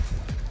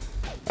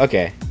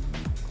 Okay.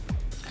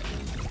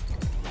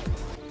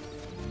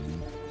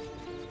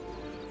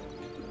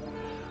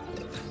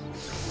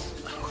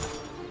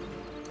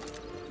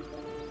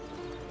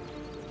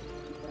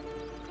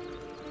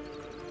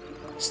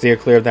 Steer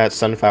clear of that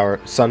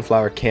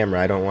sunflower camera.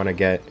 I don't want to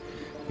get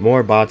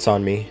more bots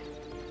on me.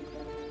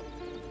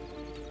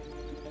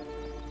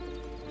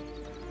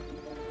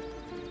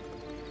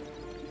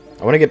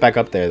 I want to get back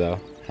up there though.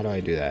 How do I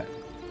do that?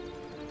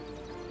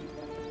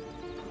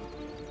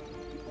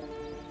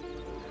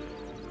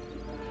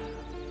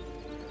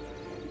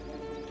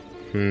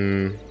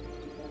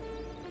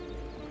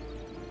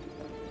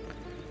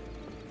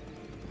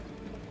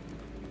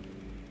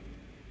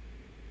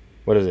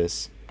 What is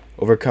this?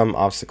 Overcome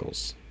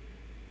obstacles.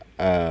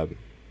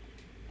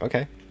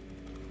 Okay.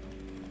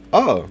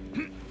 Oh!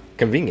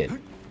 Convenient.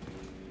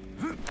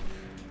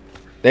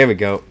 There we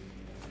go.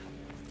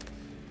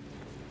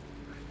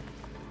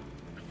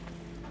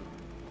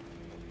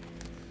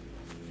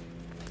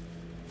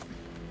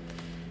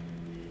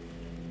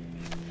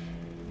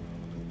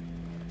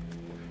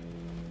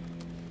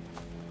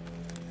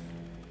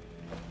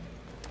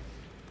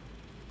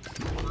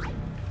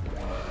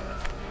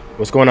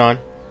 What's going on?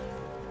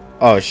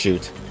 Oh,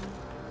 shoot.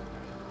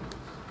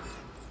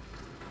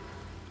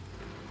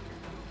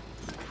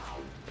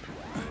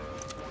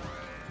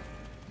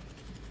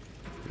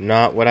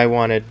 Not what I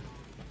wanted.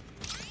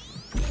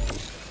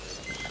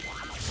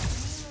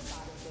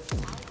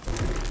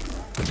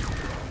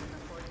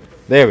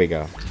 There we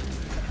go.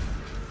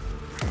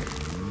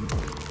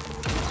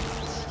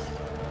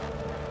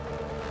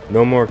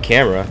 No more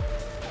camera.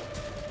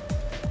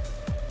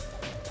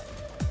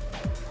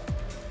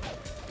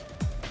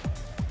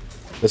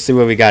 Let's see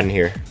what we got in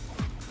here.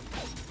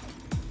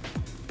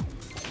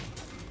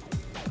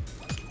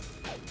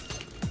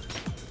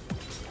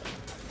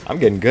 I'm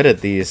getting good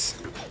at these.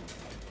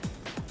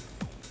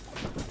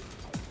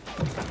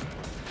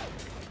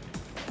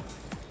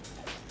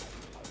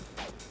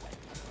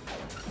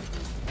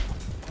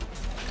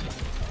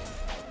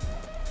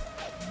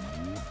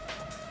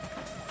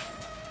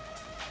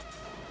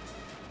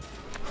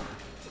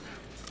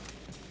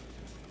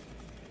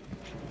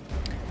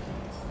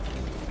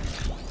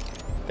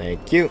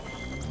 Thank you.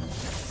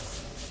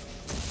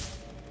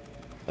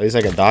 At least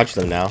I can dodge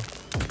them now.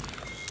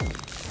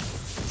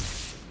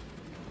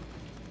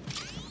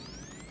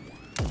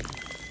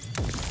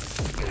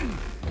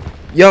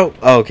 Yo!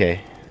 Oh,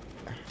 okay.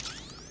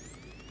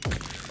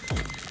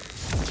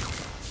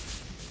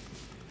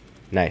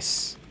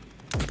 Nice.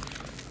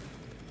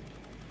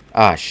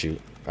 Ah, shoot.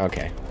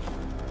 Okay.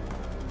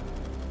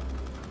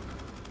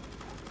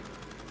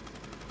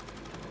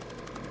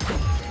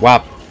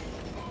 Wop.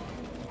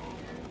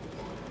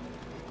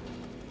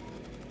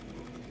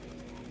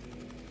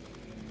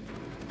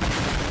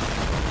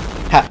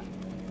 Ha.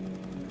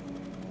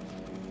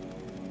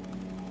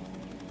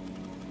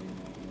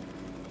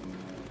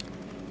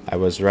 I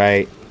was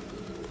right.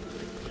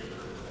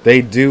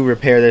 They do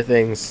repair their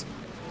things.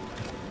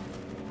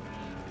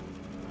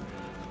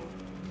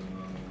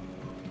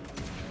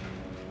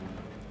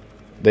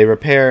 They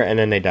repair and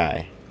then they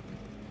die.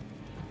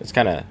 It's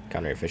kind of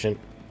counter-efficient.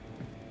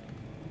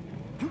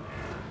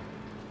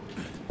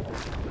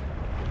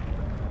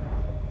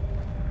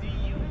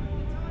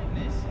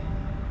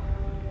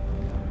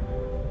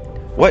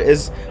 What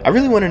is... I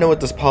really want to know what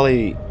this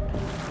poly...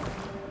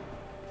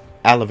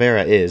 aloe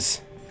vera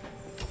is.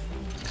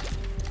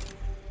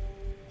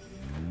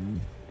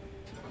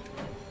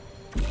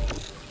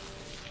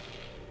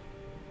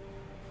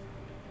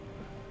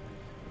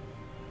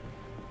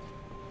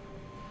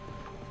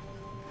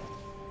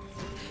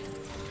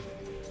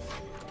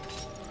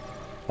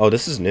 Oh,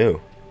 this is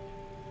new.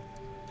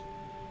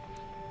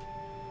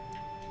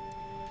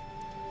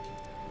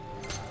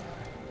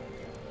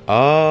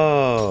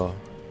 Oh.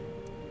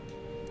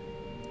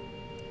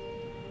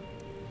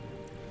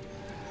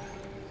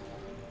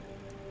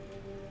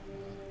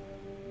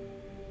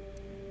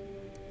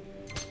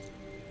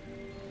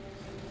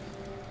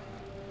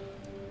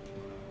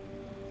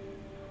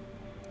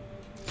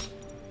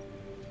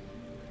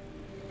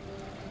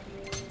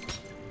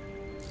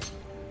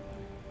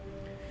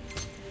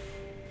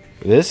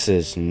 This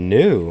is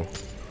new.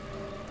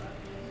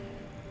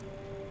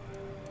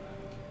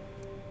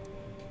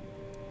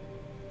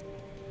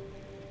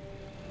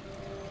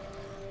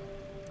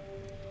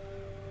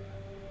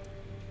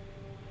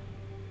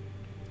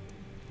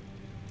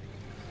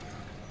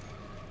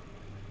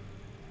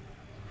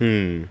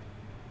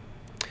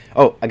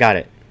 Oh, I got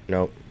it.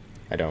 Nope,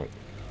 I don't.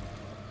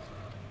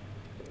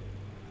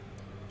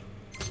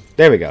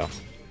 There we go.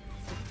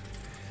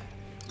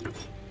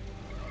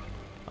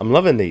 I'm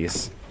loving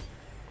these.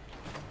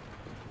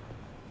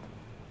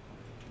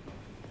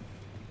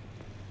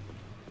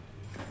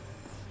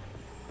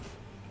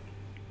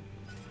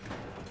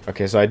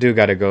 Okay, so I do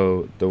gotta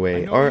go the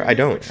way, or I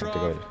don't have to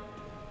go.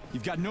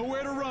 You've got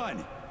nowhere to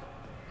run.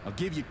 I'll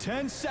give you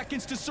 10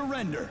 seconds to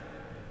surrender.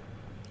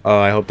 Oh,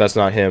 I hope that's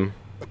not him.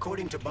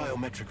 According to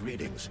biometric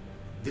readings,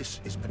 this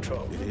is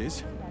Petrov. It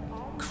is?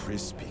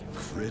 Crispy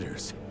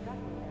critters.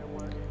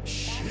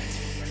 Shit.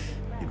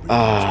 It really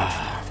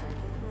I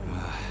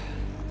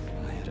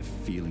had a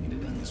feeling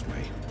it'd end this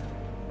way.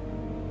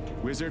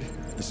 Wizard,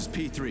 this is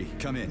P3.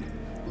 Come in.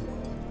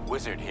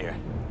 Wizard here.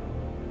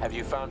 Have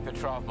you found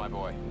Petrov, my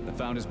boy? I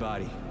found his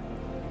body.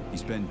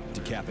 He's been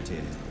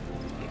decapitated.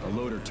 A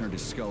loader turned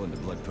his skull into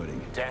blood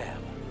pudding.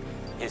 Damn.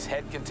 His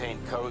head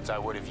contained codes I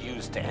would have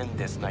used to end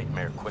this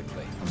nightmare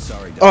quickly. I'm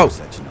sorry,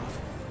 Dr. Sechenov.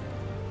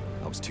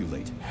 I was too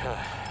late.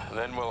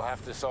 Then we'll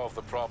have to solve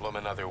the problem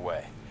another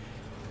way.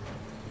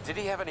 Did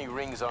he have any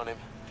rings on him?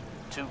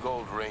 2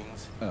 gold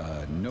rings?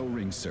 No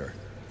rings, sir.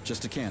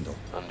 Just a candle.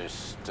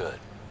 Understood.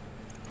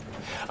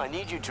 I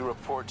need you to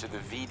report to the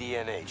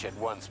VDNH at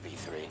once,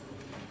 B3.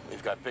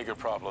 We've got bigger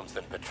problems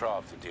than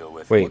Petrov to deal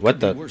with. Wait, what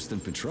the? Worse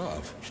than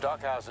Petrov.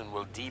 Stockhausen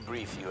will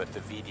debrief you at the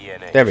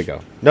VDNH. There we go.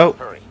 Nope.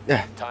 Hurry.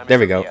 Yeah, Time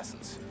there is we of go. the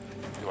essence.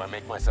 Do I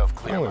make myself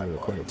clear, Oh, my we're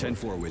boy? recording.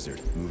 10-4,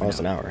 Wizard. Moving Almost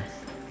an out. hour.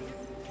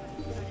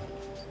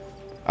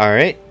 All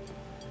right.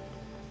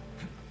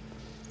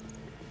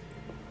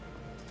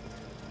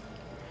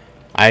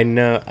 I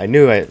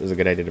knew it was a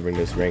good idea to bring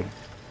this ring.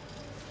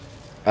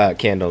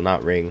 Candle,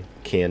 not ring.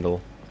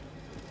 Candle.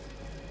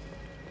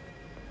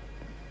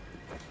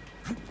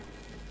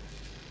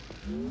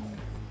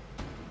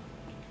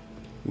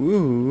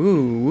 Woo,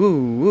 woo,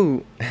 woo,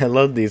 woo. I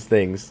love these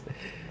things.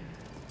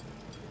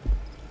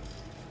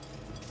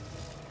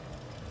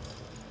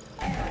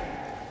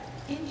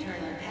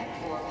 Internal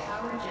PEC-4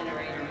 power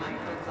generator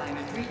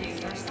microclimate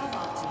readings are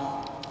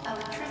suboptimal.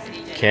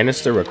 Electricity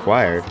Canister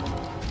required.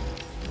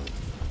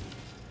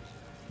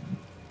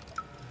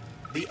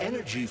 The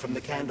energy from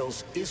the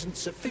candles isn't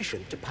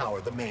sufficient to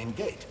power the main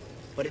gate,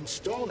 but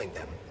installing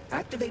them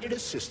activated a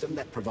system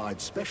that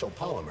provides special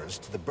polymers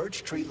to the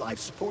Birch Tree Life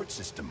Support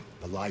System.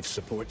 The Life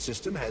Support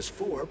System has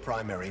 4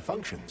 primary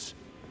functions: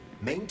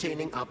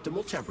 maintaining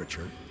optimal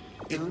temperature,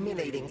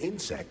 eliminating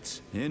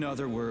insects. In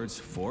other words,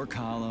 4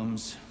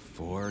 columns,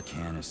 4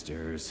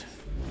 canisters.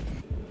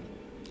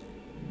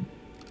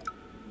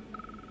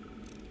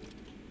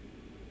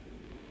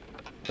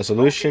 A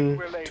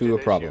solution to a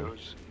problem.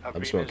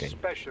 I'm smoking.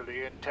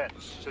 Especially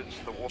intense since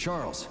the war.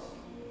 Charles,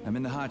 I'm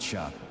in the hot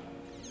shop.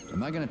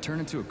 Am I gonna turn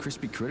into a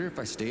crispy critter if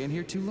I stay in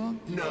here too long?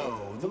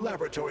 No, the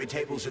laboratory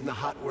tables in the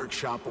hot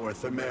workshop or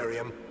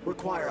thermarium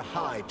require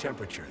high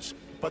temperatures,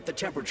 but the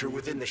temperature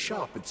within the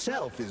shop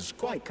itself is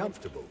quite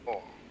comfortable.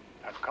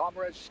 And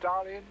Comrade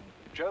Stalin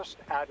just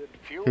added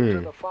fuel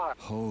to the fire.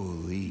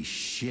 Holy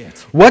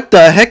shit. What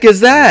the heck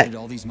is Where that? did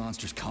all these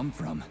monsters come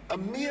from? A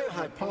mere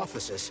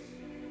hypothesis,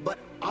 but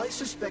I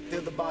suspect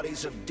they're the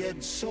bodies of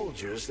dead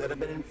soldiers that have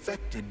been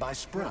infected by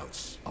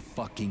sprouts. A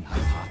fucking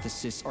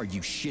hypothesis? Are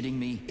you shitting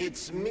me?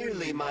 It's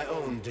merely my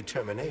own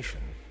determination.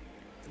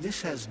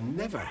 This has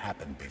never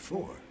happened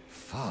before.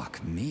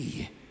 Fuck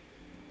me.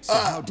 So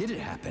how did it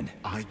happen?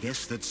 I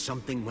guess that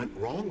something went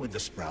wrong with the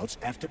sprouts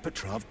after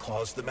Petrov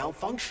caused the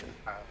malfunction.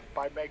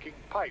 By making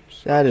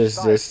pipes. That is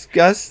outside.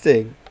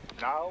 disgusting.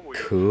 Now we've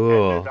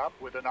Cool. ended up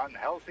with an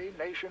unhealthy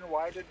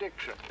nationwide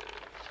addiction.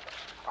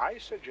 I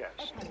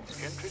suggest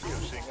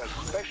introducing a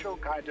special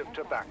kind of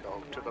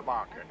tobacco to the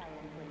market.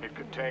 It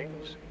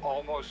contains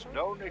almost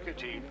no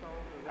nicotine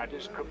and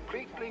is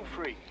completely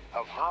free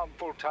of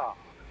harmful tar.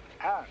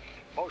 And,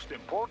 most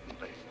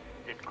importantly,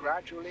 it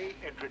gradually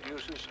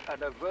introduces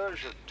an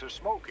aversion to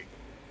smoking.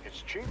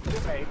 It's cheap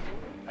to make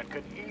and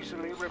can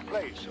easily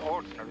replace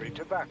ordinary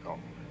tobacco.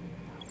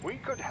 We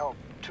could help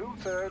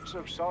 2/3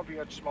 of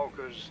Soviet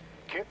smokers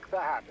kick the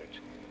habit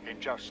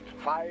in just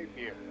 5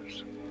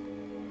 years.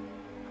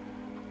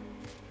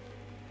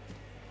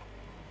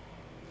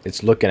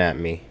 It's looking at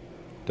me.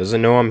 Does it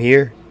know I'm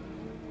here?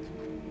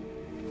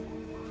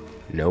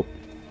 Nope.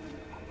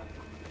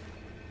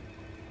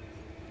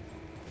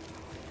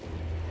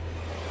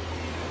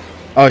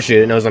 Oh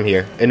shit, it knows I'm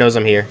here. It knows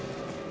I'm here.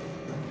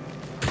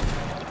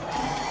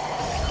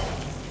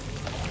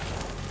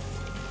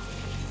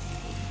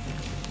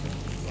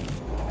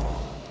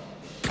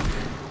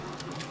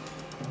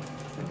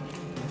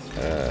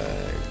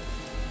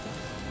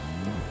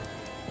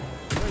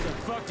 Where the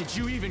fuck did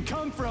you even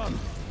come from?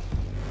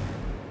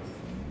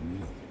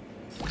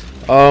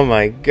 Oh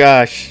my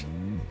gosh.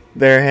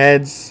 Their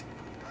heads.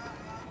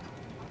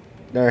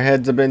 Their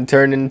heads have been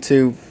turned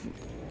into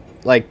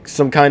like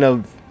some kind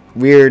of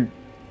weird.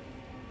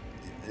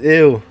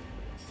 Ew.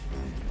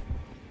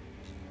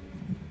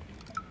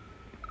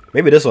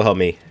 Maybe this will help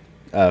me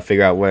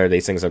figure out where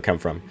these things have come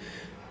from.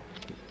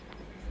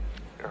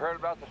 You heard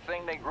about the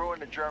thing they grew in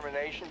the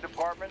germination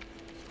department?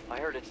 I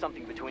heard it's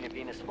something between a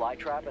Venus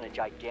flytrap and a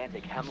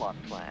gigantic hemlock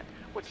plant.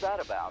 What's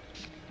that about?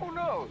 Who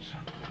knows?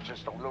 It's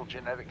just a little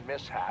genetic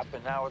mishap,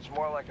 and now it's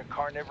more like a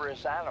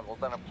carnivorous animal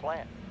than a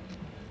plant.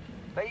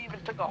 They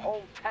even took a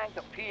whole tank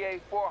of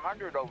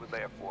PA-400 over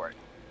there for it.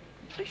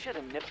 They should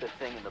have nipped the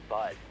thing in the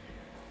bud.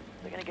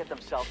 They're gonna get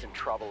themselves in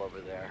trouble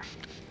over there.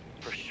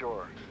 For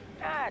sure.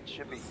 Ah, it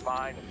should be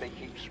fine if they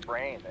keep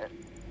spraying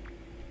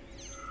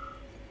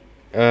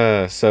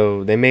it.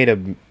 So they made a...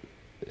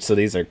 So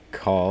these are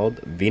called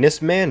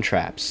Venus man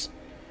traps.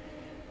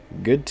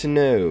 Good to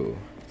know.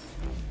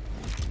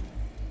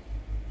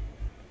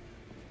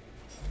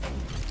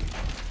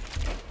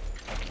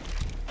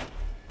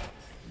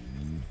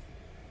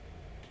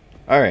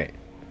 Alright.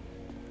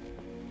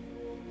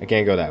 I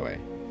can't go that way.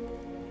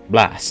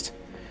 Blast.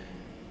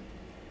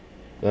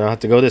 Then I'll have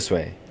to go this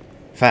way.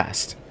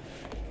 Fast.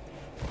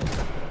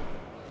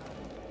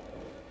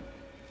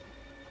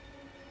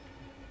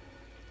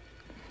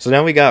 So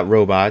now we got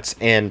robots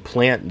and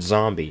plant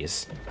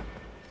zombies.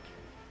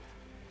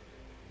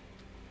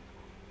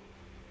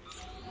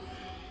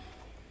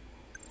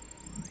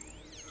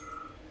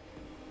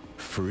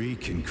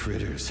 Freaking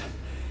critters.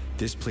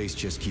 This place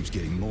just keeps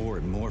getting more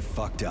and more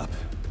fucked up.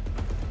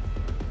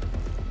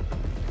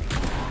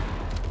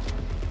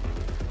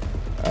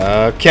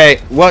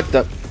 Okay, what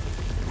the...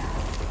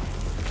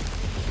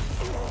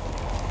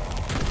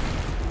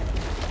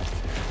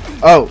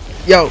 Oh,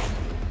 yo!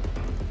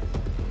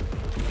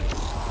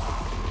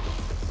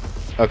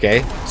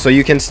 Okay, so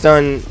you can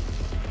stun,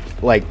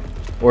 like,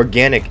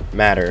 organic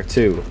matter,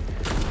 too.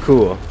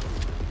 Cool.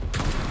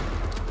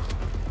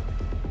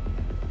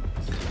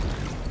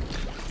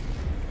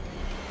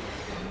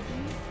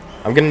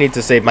 I'm gonna need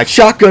to save my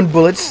shotgun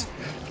bullets!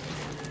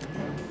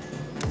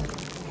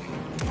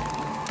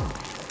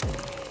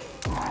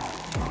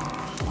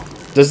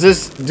 Does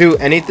this do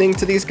anything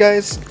to these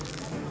guys?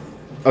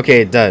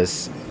 Okay, it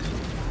does.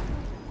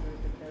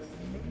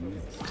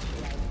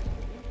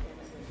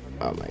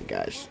 Oh my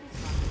gosh.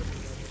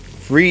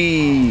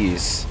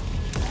 Freeze!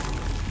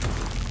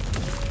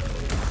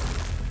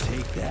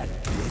 Take that,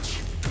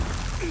 bitch.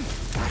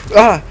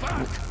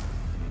 Ah!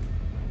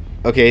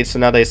 Okay, so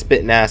now they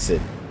spit in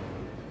acid.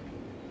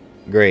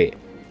 Great.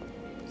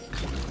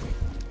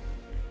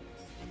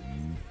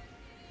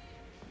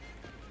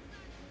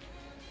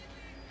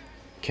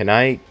 Can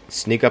I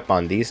sneak up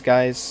on these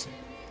guys?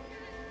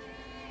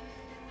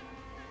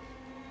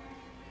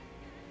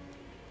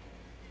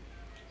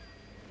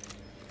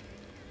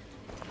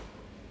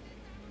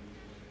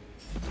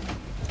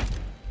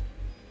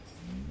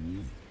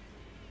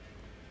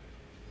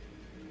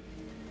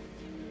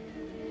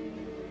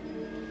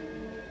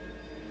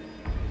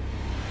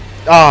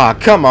 Ah,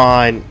 come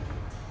on.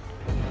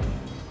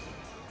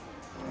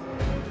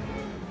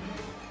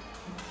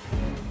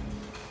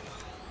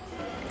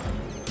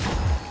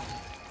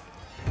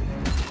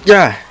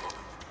 Yeah.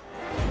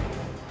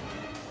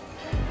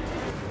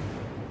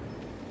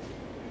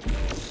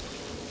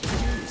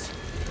 Jeez,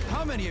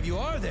 how many of you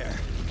are there?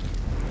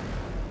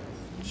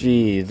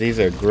 Gee, these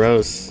are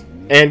gross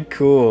and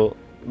cool,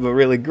 but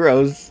really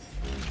gross.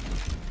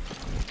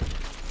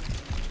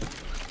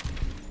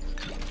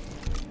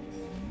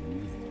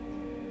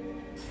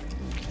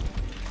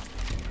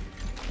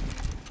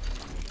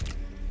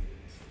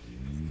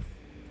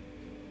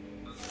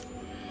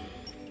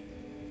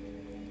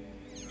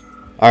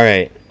 All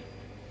right.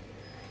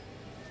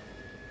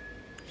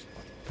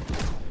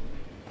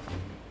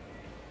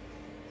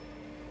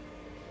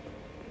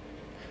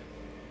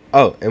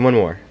 Oh, and one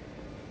more.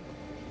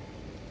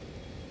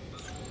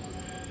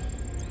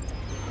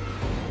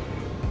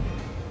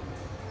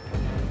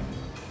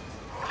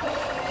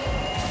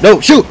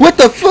 No, shoot! What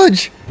the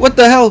fudge? What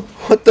the hell?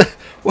 What the...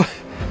 What?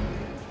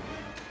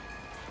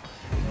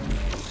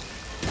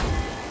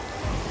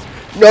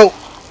 No!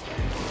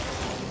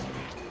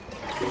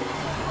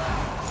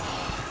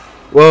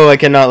 Whoa, I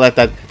cannot let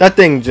that... That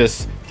thing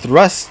just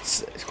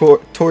thrusts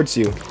towards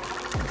you.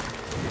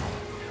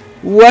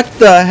 What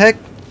the heck?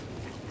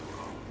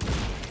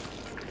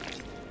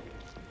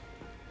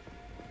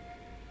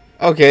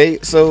 Okay,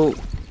 so...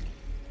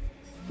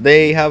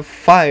 They have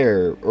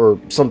fire or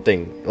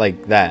something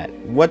like that.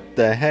 What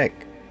the heck?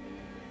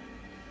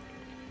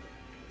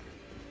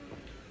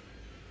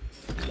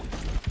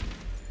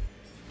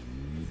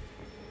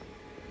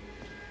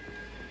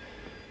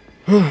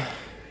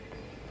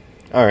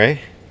 Alright.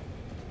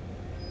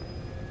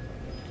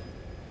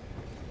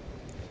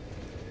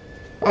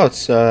 Oh,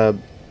 it's,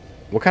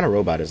 what kind of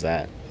robot is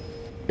that?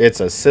 It's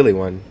a silly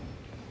one.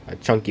 A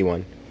chunky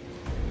one.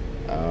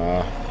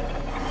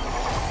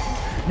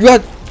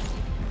 What?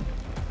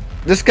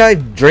 This guy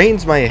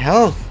drains my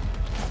health.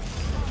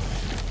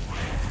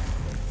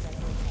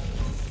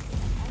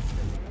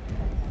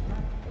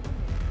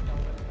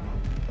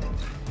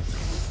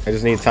 I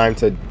just need time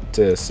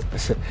to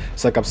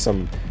suck up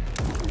some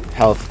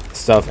health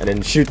stuff and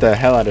then shoot the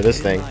hell out of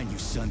this thing. You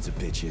sons of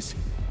bitches.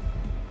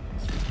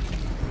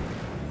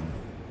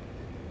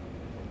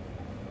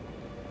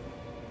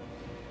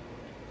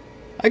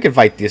 I could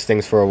fight these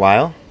things for a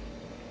while.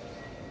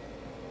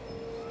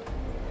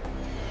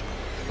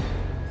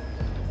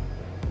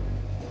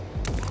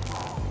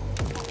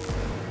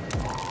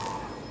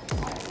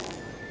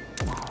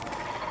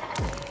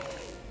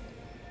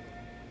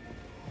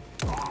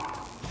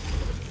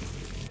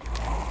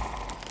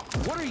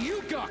 What are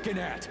you gawking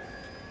at?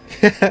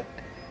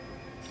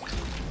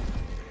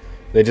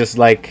 They just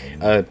like,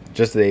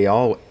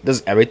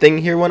 does everything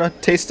here want a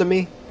taste of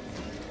me?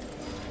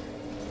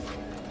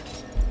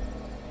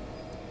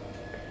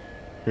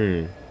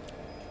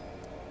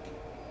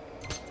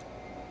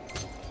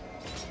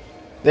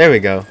 There we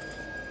go.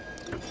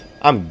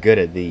 I'm good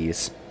at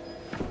these.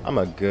 I'm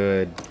a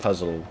good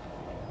puzzle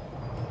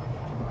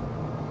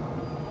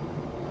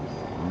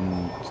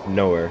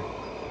knower.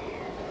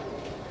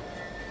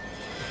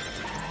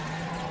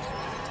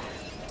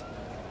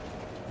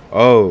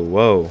 Oh,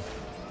 whoa.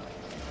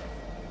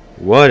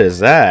 What is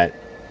that?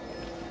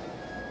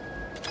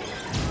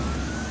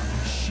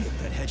 Shit,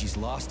 that Hedgie's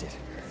lost it.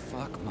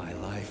 Fuck my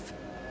life.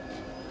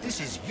 This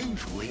is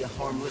usually a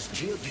harmless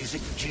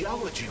geodesic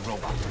geology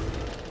robot.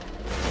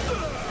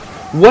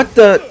 What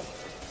the?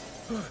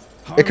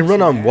 It can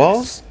run on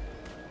walls?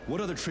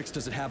 What other tricks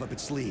does it have up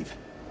its sleeve?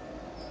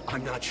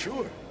 I'm not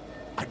sure.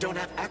 I don't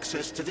have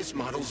access to this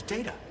model's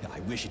data.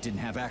 I wish it didn't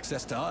have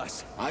access to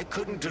us. I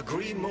couldn't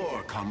agree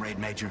more, Comrade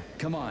Major.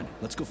 Come on,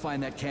 let's go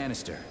find that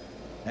canister.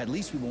 At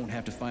least we won't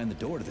have to find the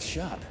door to the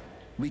shop.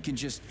 We can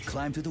just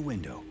climb through the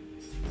window.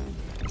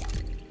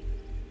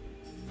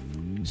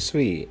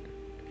 Sweet.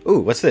 Ooh,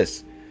 what's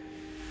this?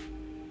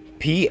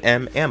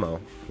 PM ammo.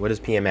 What is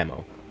PM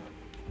ammo?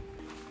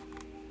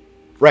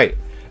 Right.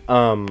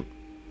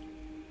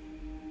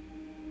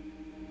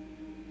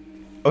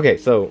 Okay,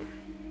 so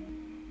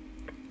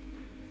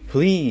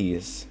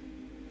please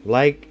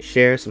like,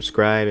 share,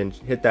 subscribe, and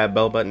hit that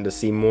bell button to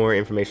see more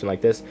information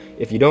like this.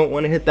 If you don't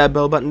want to hit that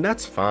bell button,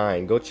 that's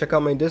fine. Go check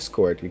out my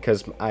Discord,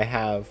 because I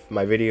have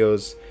my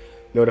videos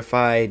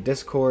notified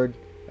Discord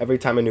every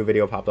time a new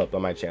video pops up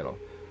on my channel.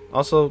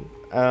 Also,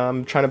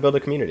 I'm trying to build a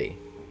community.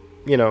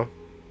 You know,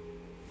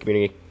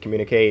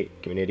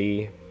 communicate,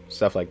 community,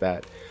 stuff like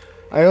that.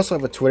 I also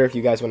have a Twitter if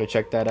you guys want to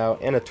check that out,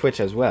 and a Twitch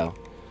as well.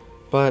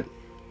 But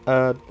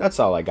that's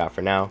all I got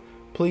for now.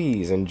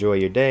 Please enjoy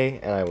your day,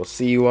 and I will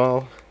see you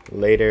all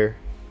later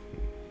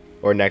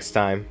or next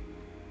time.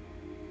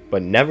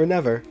 But never,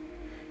 never.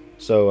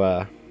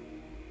 So,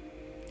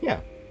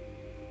 yeah.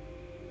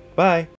 Bye.